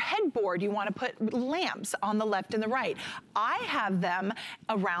your headboard. You want to put lamps on the left and the right. I have them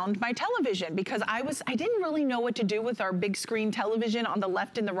around my television because I didn't really know what to do with our big screen television on the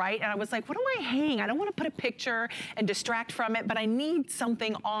left and the right, and I was like, what do I hang? I don't want to put a picture and distract from it, but I need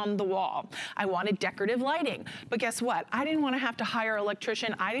something on the wall. I wanted decorative lighting, but guess what? I didn't want to have to hire an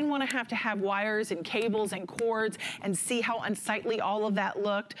electrician. I didn't want to have wires and cables and cords and see how unsightly all of that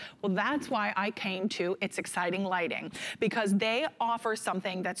looked. Well, that's why I came to It's Exciting Lighting, because they offer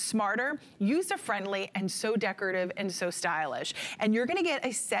something that's smarter, user-friendly, and so decorative and so stylish. And you're going to get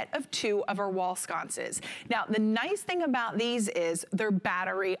a set of 2 of our wall sconces. Now, the nice thing about these is they're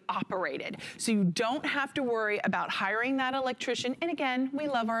battery operated. So you don't have to worry about hiring that electrician. And again, we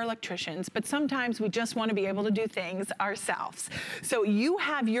love our electricians, but sometimes we just want to be able to do things ourselves. So you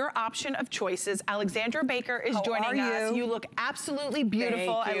have your option of choices. Alexandra Baker is joining us. You look absolutely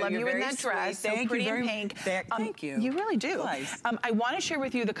beautiful. I love you in that dress. So pretty in pink. Thank you. You really do. I want to share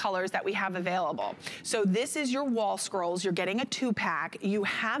with you the colors that we have available. So this is your wall scrolls. You're getting a 2-pack. You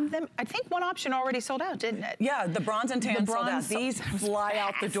have them, I think one option already sold out, didn't it? Yeah, the bronze and tan sold out. These fly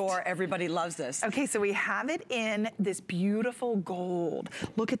out the door. Everybody loves this. Okay, so we have it in this beautiful gold.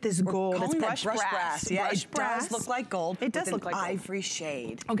 Look at this gold. It's brushed brass. Yeah, it does look like gold. It does look like gold. Ivory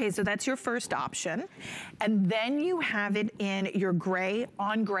shade. Okay, so that's your first option. And then you have it in your gray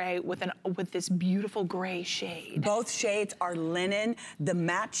on gray with this beautiful gray shade. Both shades are linen. The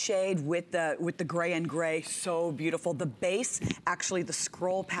matte shade with the gray and gray, so beautiful. The base, actually the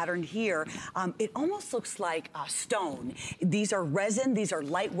scroll pattern here, it almost looks like a stone. button. These are resin, these are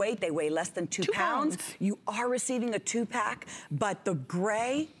lightweight, they weigh less than 2 pounds. You are receiving a 2-pack, but the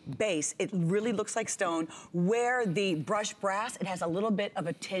gray base, it really looks like stone. Where the brushed brass, it has a little bit of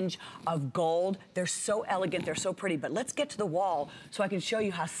a tinge of gold. They're so elegant, they're so pretty, but let's get to the wall so I can show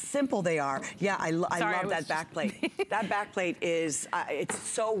you how simple they are. Yeah, I love that backplate. That backplate is, it's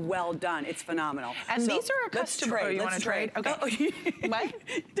so well done. It's phenomenal. And so these are a customer. Oh, you want to trade? Okay. What?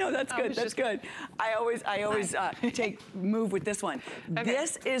 No, that's good. That's good. I always move with this one. Okay.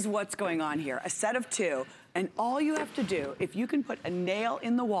 This is what's going on here. A set of 2. And all you have to do, if you can put a nail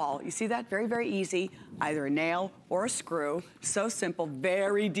in the wall, you see that? Very, very easy. Either a nail or a screw. So simple,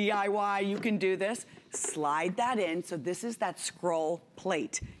 very DIY. You can do this. Slide that in. So this is that scroll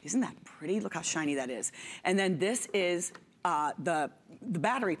plate. Isn't that pretty? Look how shiny that is. And then this is the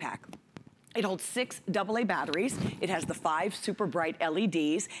battery pack. It holds 6 AA batteries. It has the 5 super bright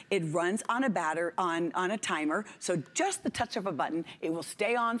LEDs. It runs on a timer, so just the touch of a button. It will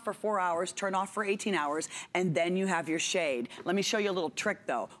stay on for 4 hours, turn off for 18 hours, and then you have your shade. Let me show you a little trick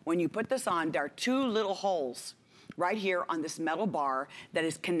though. When you put this on, there are 2 little holes right here on this metal bar that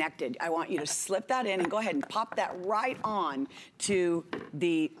is connected. I want you to slip that in and go ahead and pop that right on to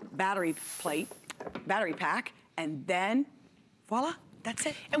the battery pack, and then voila. That's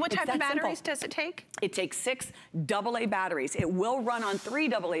it. And what type of batteries does it take? It takes 6 AA batteries. It will run on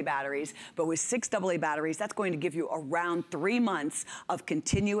 3 AA batteries, but with 6 AA batteries, that's going to give you around 3 months of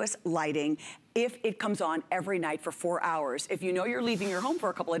continuous lighting if it comes on every night for 4 hours. If you know you're leaving your home for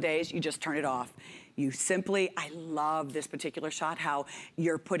a couple of days, you just turn it off. You simply, I love this particular shot, how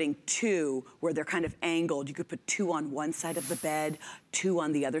you're putting 2 where they're kind of angled. You could put 2 on one side of the bed, 2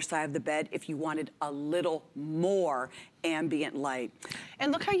 on the other side of the bed if you wanted a little more ambient light.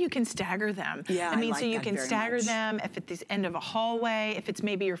 And look how you can stagger them. Yeah, I mean, like so you can stagger them if it's the end of a hallway, if it's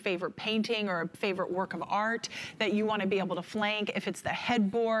maybe your favorite painting or a favorite work of art that you want to be able to flank, if it's the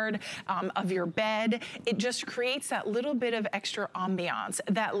headboard of your bed. It just creates that little bit of extra ambiance,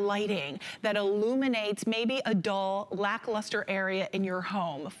 that lighting that illuminates maybe a dull, lackluster area in your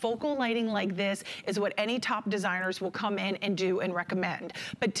home. Focal lighting like this is what any top designers will come in and do and recommend.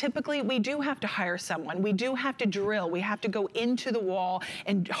 But typically, we do have to hire someone. We do have to drill. We have to go into the wall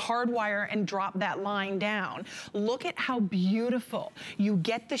and hardwire and drop that line down. Look at how beautiful you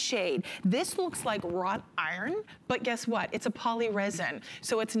get the shade. This looks like wrought iron, but guess what? It's a poly resin,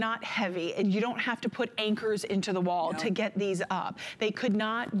 so it's not heavy, and you don't have to put anchors into the wall to get these up. They could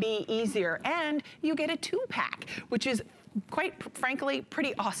not be easier, and you get a 2-pack, which is quite frankly,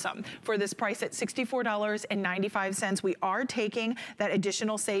 pretty awesome for this price at $64.95. We are taking that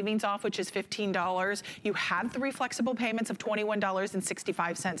additional savings off, which is $15. You have 3 flexible payments of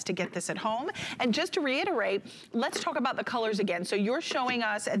 $21.65 to get this at home. And just to reiterate, let's talk about the colors again. So you're showing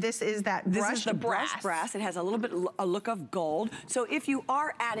us, this is that brushed brass. This is the brushed brass. It has a little bit, a look of gold. So if you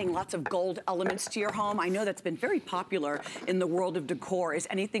are adding lots of gold elements to your home, I know that's been very popular in the world of decor, is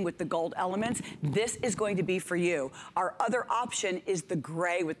anything with the gold elements. This is going to be for you. Our other option is the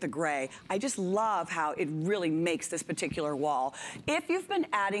gray with the gray. I just love how it really makes this particular wall. If you've been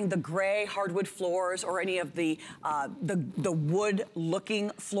adding the gray hardwood floors or any of the wood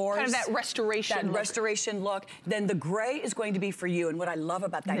looking floors, kind of that restoration look, then the gray is going to be for you. And what I love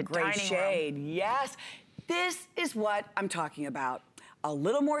about that gray shade, yes, this is what I'm talking about. A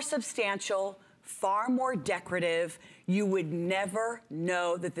little more substantial, far more decorative. You would never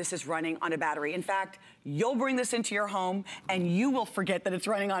know that this is running on a battery. In fact, you'll bring this into your home and you will forget that it's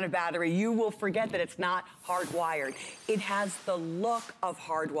running on a battery. You will forget that it's not hardwired. It has the look of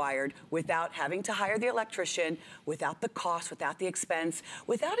hardwired without having to hire the electrician, without the cost, without the expense,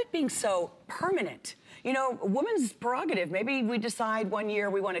 without it being so permanent. You know, a woman's prerogative. Maybe we decide one year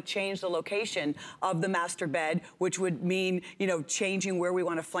we want to change the location of the master bed, which would mean, you know, changing where we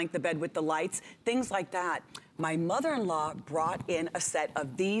want to flank the bed with the lights, things like that. My mother-in-law brought in a set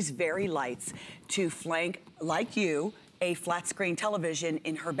of these very lights to flank, like you, a flat screen television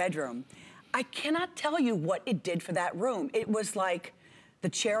in her bedroom. I cannot tell you what it did for that room. It was like the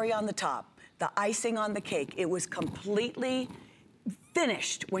cherry on the top, the icing on the cake. It was completely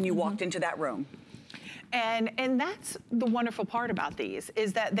finished when you walked into that room. And that's the wonderful part about these,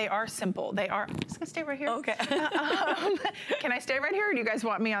 is that they are simple. They are, I'm just gonna stay right here. Okay. Can I stay right here, or do you guys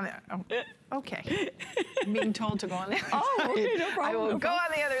want me on there? Oh. Okay. I'm being told to go on the other side. Okay, no problem. I will go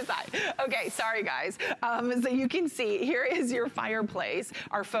on the other side. Okay, sorry guys. So you can see, here is your fireplace,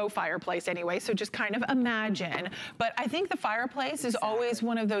 our faux fireplace anyway, so just kind of imagine. But I think the fireplace is always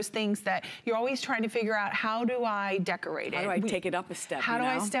one of those things that you're always trying to figure out, how do I decorate it? How do I take it up a step? How do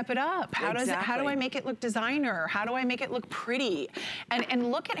I step it up? How do I make it look designer? How do I make it look pretty?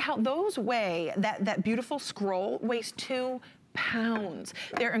 And look at how those weigh, that beautiful scroll weighs 2 pounds.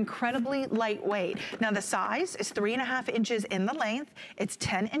 They're incredibly lightweight. Now the size is 3.5 inches in the length, it's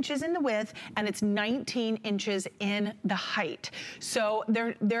 10 inches in the width, and it's 19 inches in the height. So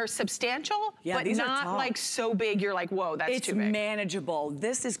they're substantial, but not like so big you're like, whoa, that's too big. It's manageable.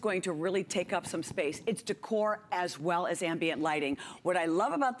 This is going to really take up some space. It's decor as well as ambient lighting. What I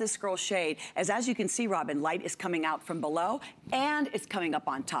love about this scroll shade is, as you can see, Robin, light is coming out from below and it's coming up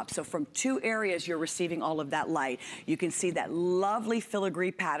on top. So from 2 areas, you're receiving all of that light. You can see that lovely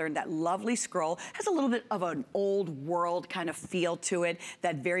filigree pattern, that lovely scroll. Has a little bit of an old world kind of feel to it,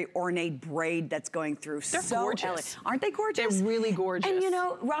 that very ornate braid that's going through. They're so gorgeous. Elegant. Aren't they gorgeous? They're really gorgeous. And you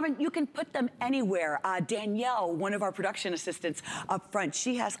know, Robin, you can put them anywhere. Danielle, one of our production assistants up front,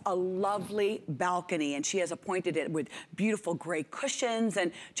 she has a lovely balcony and she has appointed it with beautiful gray cushions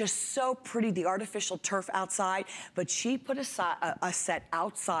and just so pretty, the artificial turf outside. But she put a set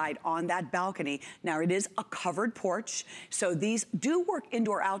outside on that balcony. Now it is a covered porch, so these do work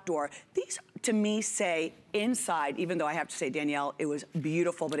indoor, outdoor. These, to me, say inside, even though I have to say, Danielle, it was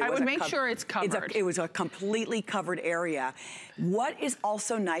beautiful, but it was I would make sure it's covered. It was a completely covered area. What is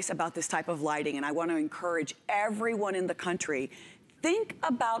also nice about this type of lighting, and I want to encourage everyone in the country, think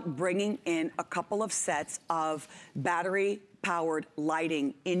about bringing in a couple of sets of battery-powered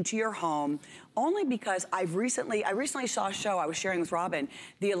lighting into your home, only because I recently saw a show I was sharing with Robin.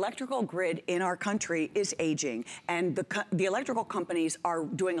 The electrical grid in our country is aging, and the electrical companies are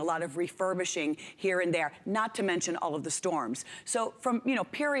doing a lot of refurbishing here and there, not to mention all of the storms. So from, you know,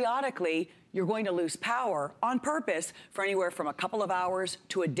 periodically, you're going to lose power on purpose for anywhere from a couple of hours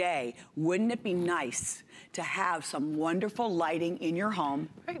to a day. Wouldn't it be nice to have some wonderful lighting in your home?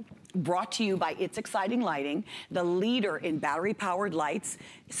 Right. Brought to you by It's Exciting Lighting, the leader in battery-powered lights,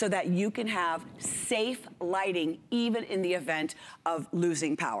 so that you can have safe lighting even in the event of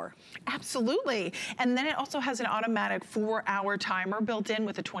losing power. Absolutely. And then it also has an automatic 4-hour timer built in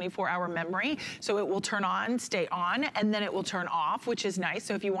with a 24-hour memory. So it will turn on, stay on, and then it will turn off, which is nice.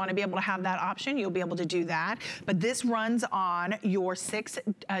 So if you want to be able to have that option, you'll be able to do that. But this runs on your 6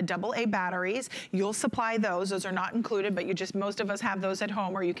 AA batteries. You'll supply those. Those are not included, but most of us have those at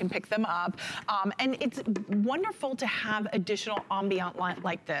home, or you can pick them up. And it's wonderful to have additional ambient light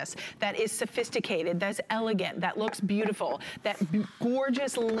like this that is sophisticated, that's elegant, that looks beautiful, that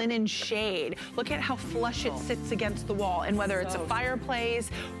gorgeous linen shade. Look at how flush it sits against the wall, and whether it's a fireplace,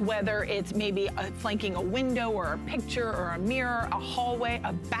 whether it's maybe flanking a window or a picture or a mirror, a hallway,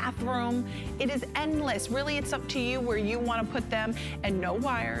 a bathroom, it is endless. Really, it's up to you where you want to put them, and no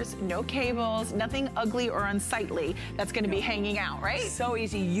wires, no cables, nothing ugly or unsightly that's going to be hanging out, right? So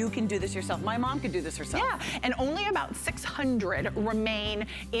easy. You can do this yourself. My mom could do this herself. Yeah, and only about 600 remain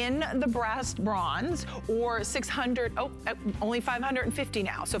in the brass bronze, or 600, only 550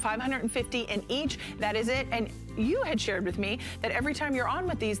 now. So 550 in each, that is it. And you had shared with me that every time you're on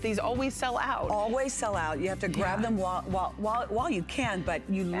with these always sell out. Always sell out. You have to grab them while you can, but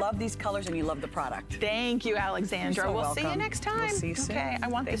you love these colors and you love the product. Thank you, Alexandra. You're so we'll see you next time. We'll see you soon. Okay, I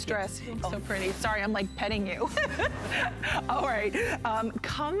want this dress. It's so pretty. Sorry, I'm like petting you. All right,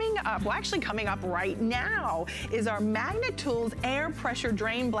 coming up right now is our Magnitools Air Pressure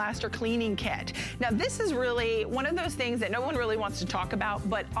Drain Blaster Cleaning Kit. Now, this is really one of those things that no one really wants to talk about,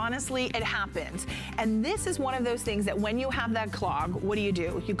 but honestly, it happens. And this is one of those things that when you have that clog, what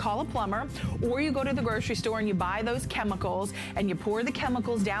do? You call a plumber, or you go to the grocery store and you buy those chemicals, and you pour the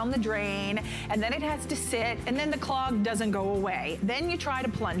chemicals down the drain, and then it has to sit, and then the clog doesn't go away. Then you try to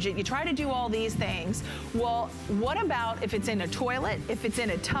plunge it, you try to do all these things. Well, what about if it's in a toilet, if it's in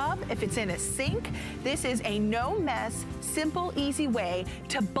a tub, if it's in a sink? This is a no-mess, simple, easy way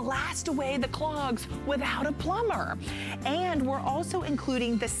to blast away the clogs without a plumber. And we're also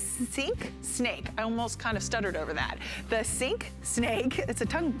including the Sink Snake. I almost kind of stuttered over that. The Sink Snake, it's a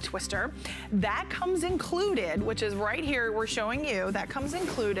tongue twister, that comes included, which is right here, we're showing you, that comes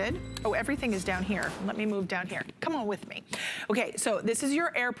included. Oh, everything is down here. Let me move down here. Come on with me. Okay, so this is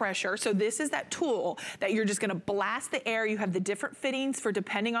your air pressure. So this is that tool that you're just gonna blast the air. You have the different fittings for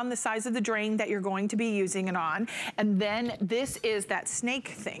depending on the size of the drain that you're going to be using it on. And then this is that snake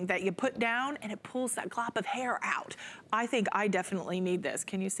thing that you put down and it pulls that glop of hair out. I think I definitely need this.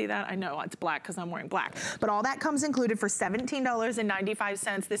 Can you see that? I know it's black because I'm wearing black. But all all that comes included for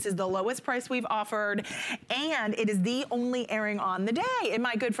 $17.95. This is the lowest price we've offered, and it is the only airing on the day. And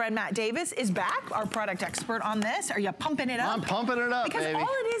my good friend Matt Davis is back, our product expert on this. Are you pumping it up? I'm pumping it up, because baby. all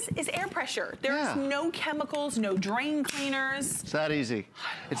it is air pressure. There's no chemicals, no drain cleaners. It's that easy.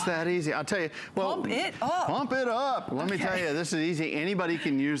 It's that easy. I'll tell you. Well, pump it up. Pump it up. Let me tell you, this is easy. Anybody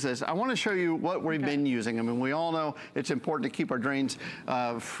can use this. I want to show you what we've been using. I mean, we all know it's important to keep our drains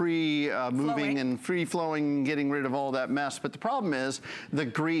free moving and free flowing, getting rid of all that mess. But the problem is the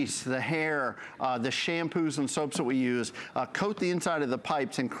grease, the hair, the shampoos and soaps that we use coat the inside of the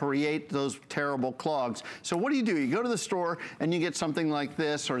pipes and create those terrible clogs. So what do? You go to the store and you get something like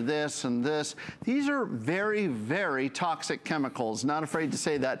this or this and this. These are very, very toxic chemicals. Not afraid to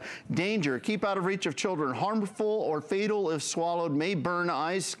say that. Danger, keep out of reach of children. Harmful or fatal if swallowed, may burn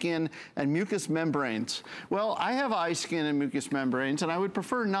eyes, skin, and mucous membranes. Well, I have eye, skin, and mucous membranes, and I would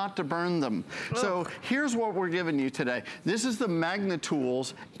prefer not to burn them. Ugh. So here's what we're giving you today. This is the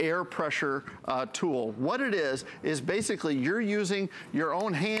MagnaTools air pressure tool. What it is basically you're using your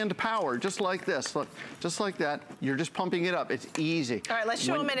own hand power, just like this. Look, just like that. You're just pumping it up. It's easy. All right, let's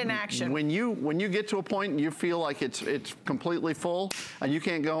show them it in action. When you get to a point and you feel like it's completely full and you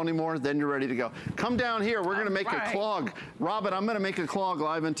can't go anymore, then you're ready to go. Come down here. We're going to make a clog. Robin, I'm going to make a clog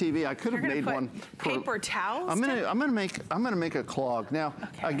live on TV. I could have made one. Paper towels. I'm going to make a clog. Now,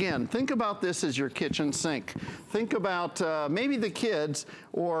 again, think about this as your kitchen sink. Think about maybe the kids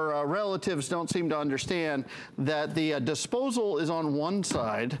or relatives don't seem to understand that the disposal is on one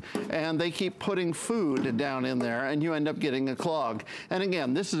side and they keep putting food down in there and you end up getting a clog. And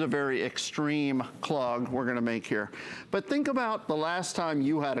again, this is a very extreme clog we're going to make here. But think about the last time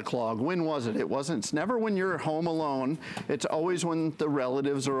you had a clog. When was it? It's never when you're home alone. It's always when the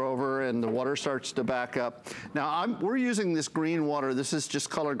relatives are over and the water starts to back up. Now, we're using this green water. This is just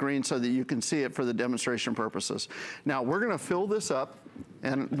color green so that you can see it for the demonstration purposes. Now, we're going to fill this up.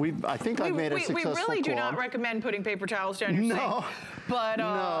 And I think I've made a successful We really do clog. not recommend putting paper towels down your sink. But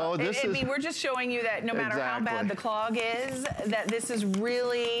no, I mean, we're just showing you that no matter how bad the clog is, that this is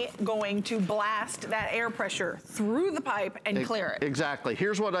really going to blast that air pressure through the pipe and clear it. Exactly.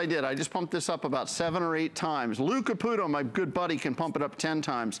 Here's what I did. I just pumped this up about 7 or 8 times. Lou Caputo, my good buddy, can pump it up 10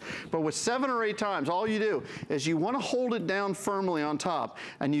 times. But with 7 or 8 times, all you do is you want to hold it down firmly on top,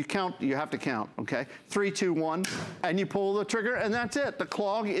 and you have to count, okay? 3, 2, 1, and you pull the trigger, and that's it. The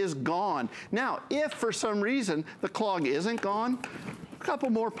clog is gone. Now, if for some reason the clog isn't gone, a couple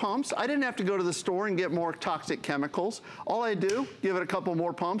more pumps. I didn't have to go to the store and get more toxic chemicals. All I do, give it a couple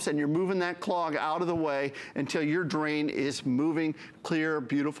more pumps and you're moving that clog out of the way until your drain is moving clear,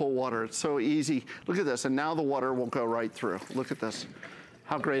 beautiful water. It's so easy. Look at this, and now the water will go right through. Look at this.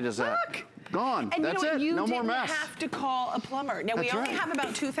 How great is that? Look. Gone. And that's it. No more mess. You didn't have to call a plumber. Now, we only have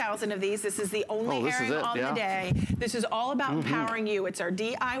about 2,000 of these. This is the only airing on the day. This is all about empowering you. It's our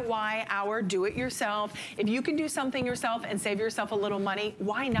DIY, our do-it-yourself. If you can do something yourself and save yourself a little money,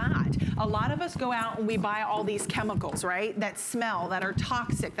 why not? A lot of us go out and we buy all these chemicals, right? That smell, that are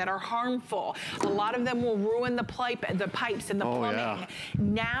toxic, that are harmful. A lot of them will ruin the pipes and the plumbing. Yeah.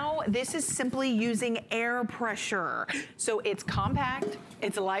 Now, this is simply using air pressure. So it's compact,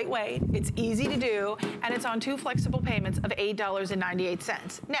 it's lightweight, it's easy to do, and it's on 2 flexible payments of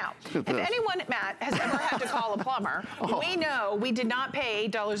 $8.98. Now, if anyone, Matt, has ever had to call a plumber, we know we did not pay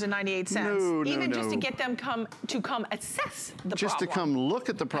 $8.98, even just to get them to come assess the problem. Just to come look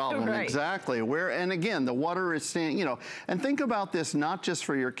at the problem, exactly. And again, the water is staying, you know, and think about this not just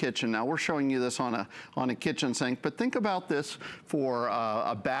for your kitchen. Now, we're showing you this on a kitchen sink, but think about this for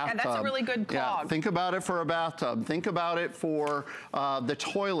a bathtub. And that's a really good clog. Yeah, think about it for a bathtub. Think about it for the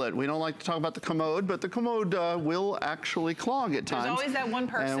toilet. We don't like to talk about the commode, but the commode will actually clog at times. There's always that one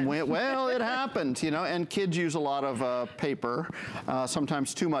person. And well, it happens, you know, and kids use a lot of paper,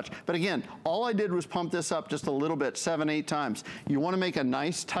 sometimes too much. But again, all I did was pump this up just a little bit, 7, 8 times. You want to make a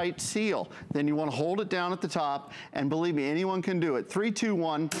nice tight seal. Then you want to hold it down at the top, and believe me, anyone can do it. 3, 2,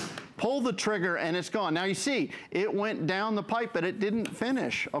 1. Pull the trigger and it's gone. Now you see, it went down the pipe, but it didn't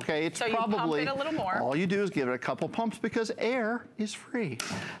finish, okay? It's so probably, you pump it a little more. All you do is give it a couple pumps because air is free.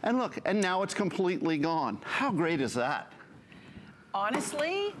 And look, and now it's completely gone. How great is that?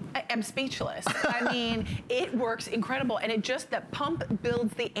 Honestly, I am speechless. I mean, it works incredible, and the pump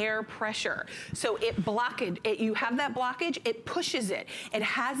builds the air pressure. So you have that blockage, it pushes it. It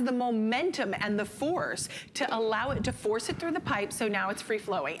has the momentum and the force to allow it to force it through the pipe, so now it's free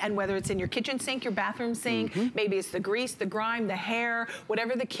flowing. And whether it's in your kitchen sink, your bathroom sink, maybe it's the grease, the grime, the hair,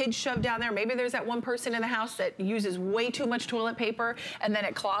 whatever the kids shove down there. Maybe there's that one person in the house that uses way too much toilet paper and then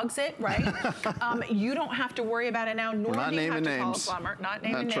it clogs it, right? You don't have to worry about it now, nor do you have to call plumber, not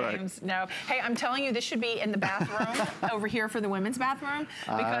naming That's names. Right. No. Hey, I'm telling you, this should be in the bathroom over here for the women's bathroom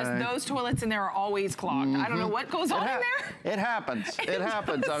because those toilets in there are always clogged. I don't know what goes on in there. It happens. It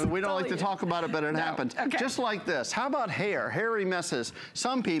happens. I mean, we don't like to talk about it, but it happens. Okay. Just like this. How about hair? Hairy messes.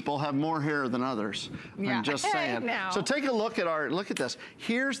 Some people have more hair than others. Yeah. I'm just saying. Now. So take a look at this.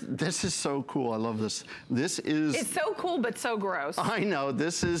 This is so cool. I love this. This is. It's so cool, but so gross. I know.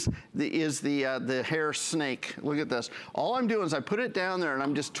 This is the hair snake. Look at this. All I'm doing is I put it down there and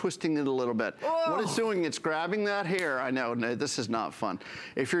I'm just twisting it a little bit. Whoa. What it's doing, it's grabbing that hair. I know, no, this is not fun.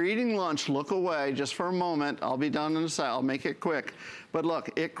 If you're eating lunch, look away just for a moment. I'll be done in a second. I'll make it quick. But look,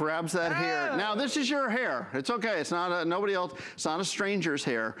 it grabs that hair. Now this is your hair. It's okay. It's not nobody else. It's not a stranger's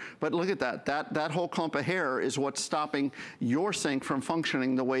hair. But look at that. That whole clump of hair is what's stopping your sink from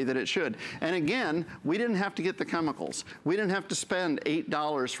functioning the way that it should. And again, we didn't have to get the chemicals. We didn't have to spend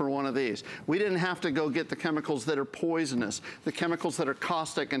 $8 for one of these. We didn't have to go get the chemicals that are poisonous, the chemicals that are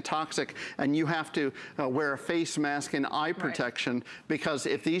caustic and toxic, and you have to wear a face mask and eye protection because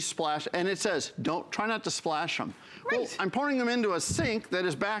if these splash, and it says, try not to splash them. Right. Well, I'm pouring them into a sink that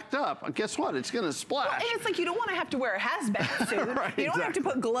is backed up. Guess what? It's going to splash. Well, and it's like you don't want to have to wear a hazmat suit. Right, you don't have to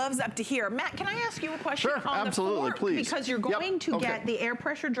put gloves up to here. Matt, can I ask you a question on the floor? Please. Because you're going to get the air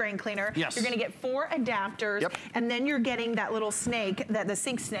pressure drain cleaner. Yes. You're going to get 4 adapters. And then you're getting that little snake, the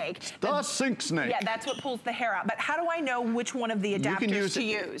sink snake. The sink snake. Yeah, that's what pulls the hair out. But how do I know which one of the adapters to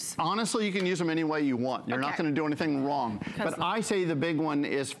use? Honestly, you can use them any way you want. You're not going to do anything wrong. But I say the big one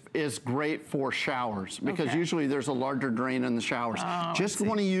is great for showers because usually there's a larger drain in the showers. Just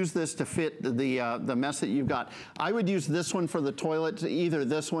want to use this to fit the mess that you've got. I would use this one for the toilet, either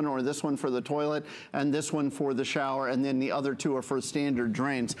this one or this one for the toilet, and this one for the shower, and then the other 2 are for standard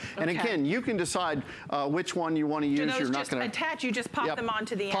drains. And again, you can decide which one you want to use. Do those You're not just going to attach? You just pop them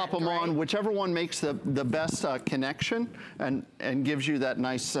onto the end. Pop them on, whichever one makes the best connection and gives you that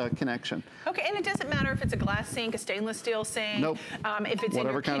nice connection. Okay, and it doesn't matter if it's a glass sink, a stainless steel sink. Nope. If it's whatever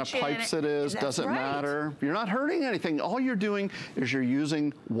in your kind kitchen, of pipes it is, doesn't matter. You're not hurting anything. All you're doing is you're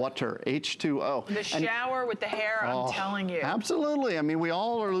using water, H2O. The shower with the hair, I'm telling you. Absolutely. I mean, we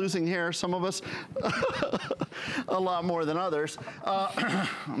all are losing hair. Some of us a lot more than others.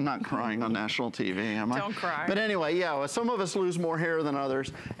 I'm not crying on national TV, am I? Don't cry. But anyway, yeah, some of us lose more hair than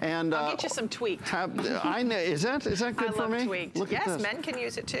others. And I'll get you some Tweaked. I know. Is that good for me? I love Tweaked. Look at this. Men can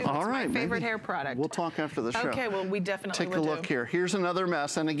use it too. All right, it's my favorite hair product. We'll talk after the show. Okay, well, we definitely Take a look here. Here's another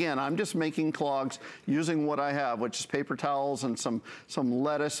mess. And again, I'm just making clogs using what I have, which is paper towels and some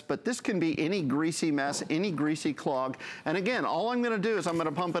lettuce. But this can be any greasy mess, any greasy clog. And again, all I'm going to do is I'm going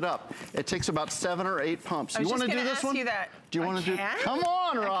to pump it up. It takes about 7 or 8 pumps. You want to do this one? Do you want to do? Come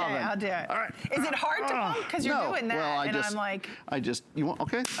on, Robin. Okay, I'll do it. All right. Is it hard to pump? Because you're doing that, well, I'm like. You want?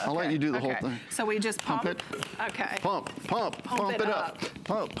 Okay. I'll let you do the whole thing. So we just pump it. Okay. Pump it up.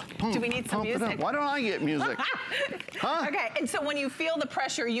 Pump. Do we need some music? Why don't I get music? Huh? Okay. And so when you feel the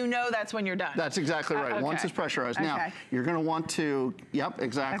pressure, you know that's when you're done. That's exactly right. Okay. Once it's pressurized. Now you're going to want to. Yep,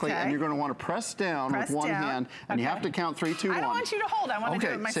 exactly. And you're going to want to press down with one hand, and you have to count 3, 2, 1. I don't want you to hold. I want to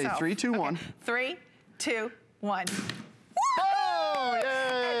do it myself. Say 3, 2, 1. 3, 2, 1. Oh,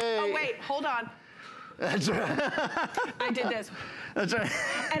 yay! Oh, wait, hold on. That's right. I did this. That's right.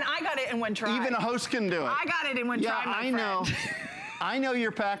 And I got it in one try. Even a host can do it. I got it in one try, my friend. know. I know your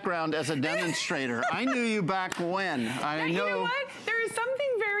background as a demonstrator. I knew you back when. You know what? There is something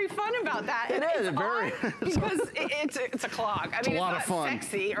very fun about that. It is very. Because it's a clog. I mean, it's not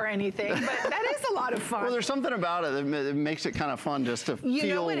sexy or anything, but that is a lot of fun. Well, there's something about it that makes it kind of fun just to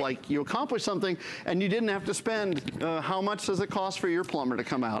feel like you accomplished something and you didn't have to spend, how much does it cost for your plumber to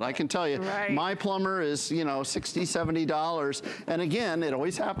come out? I can tell you, my plumber is, $60, $70. And again, it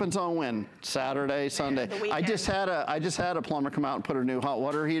always happens on when? Saturday, Sunday. I just had a plumber come out and put a new hot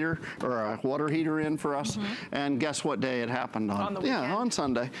water heater or a water heater in for us. And guess what day it happened on? On the weekend. Yeah, on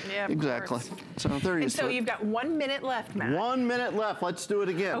Sunday. Yeah, exactly. So there you go. So you've got 1 minute left, Matt. 1 minute left. Let's do it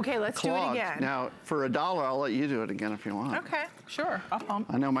again. Okay, let's do it again. Now, for $1, I'll let you do it again if you want. Okay, sure. I'll pump.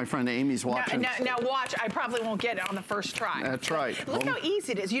 I know my friend Amy's watching. Now watch. I probably won't get it on the first try. That's right. Look how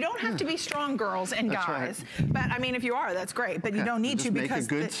easy it is. You don't have to be strong, girls and guys. Right. But I mean, if you are, that's great. But you don't need to because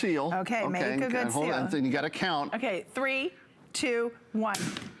make a good seal. Okay, make a good seal. And then you got to count. Okay, 3, 2, 1.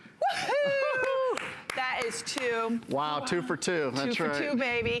 Woohoo! That That is 2. Wow, 2 for 2. That's right. 2 for 2,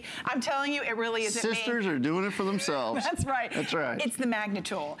 baby. I'm telling you, it really isn't me. Sisters are doing it for themselves. That's right. That's right. It's the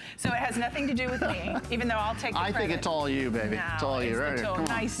Magnetool. So it has nothing to do with me, even though I'll take the credit. I think it's all you, baby. No, it's all you, right? Come on.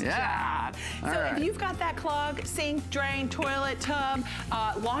 Nice job. So right. if you've got that clog, sink, drain, toilet, tub,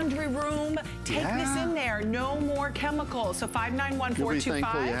 laundry room, take this in there. No more chemicals. So 591425. You'll be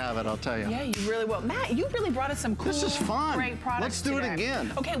thankful you have it, I'll tell you. Yeah, you really will. Matt, you really brought us some cool, this is fun. Great products Let's do today. it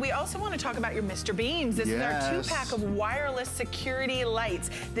again. Okay, we also want to talk about your Mr. Beams. This is our 2-pack of wireless security lights.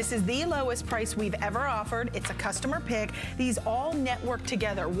 This is the lowest price we've ever offered. It's a customer pick. These all network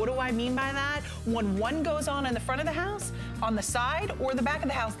together. What do I mean by that? When one goes on in the front of the house, on the side, or the back of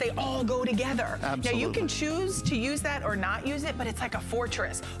the house, they all go together. Absolutely. Now you can choose to use that or not use it, but it's like a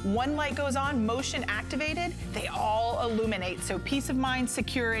fortress. One light goes on, motion activated, they all illuminate. So peace of mind,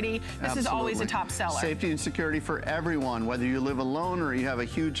 security, this is always a top seller. Safety and security for everyone, whether you live alone or you have a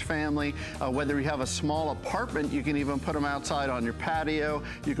huge family, whether you have a small apartment, you can even put them outside on your patio.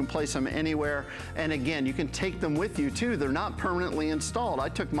 You can place them anywhere. And again, you can take them with you too. They're not permanently installed. I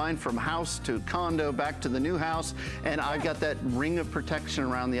took mine from house to condo back to the new house, and I've got that ring of protection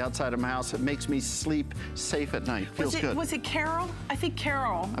around the outside of my house. It makes me sleep safe at night. Feels good. Was it Carol? I think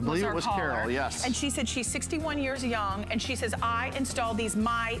Carol. I believe it was Carol, yes. And she said she's 61 years young, and she says, I installed these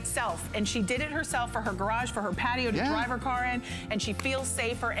myself. And she did it herself for her garage, for her patio to drive her car in, and she feels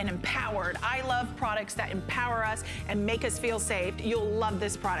safer and empowered. I love products that empower us and make us feel safe. You'll love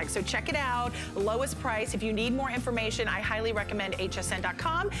this product. So check it out. Lowest price. If you need more information, I highly recommend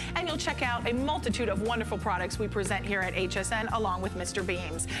hsn.com, and you'll check out a multitude of wonderful products we present here at HSN along with Mr.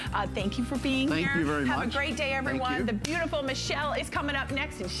 Beams. Thank you for being here. Thank you very much. Have a great day, everyone. The beautiful Michelle is coming up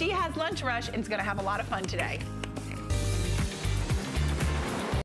next, and she has Lunch Rush and is going to have a lot of fun today.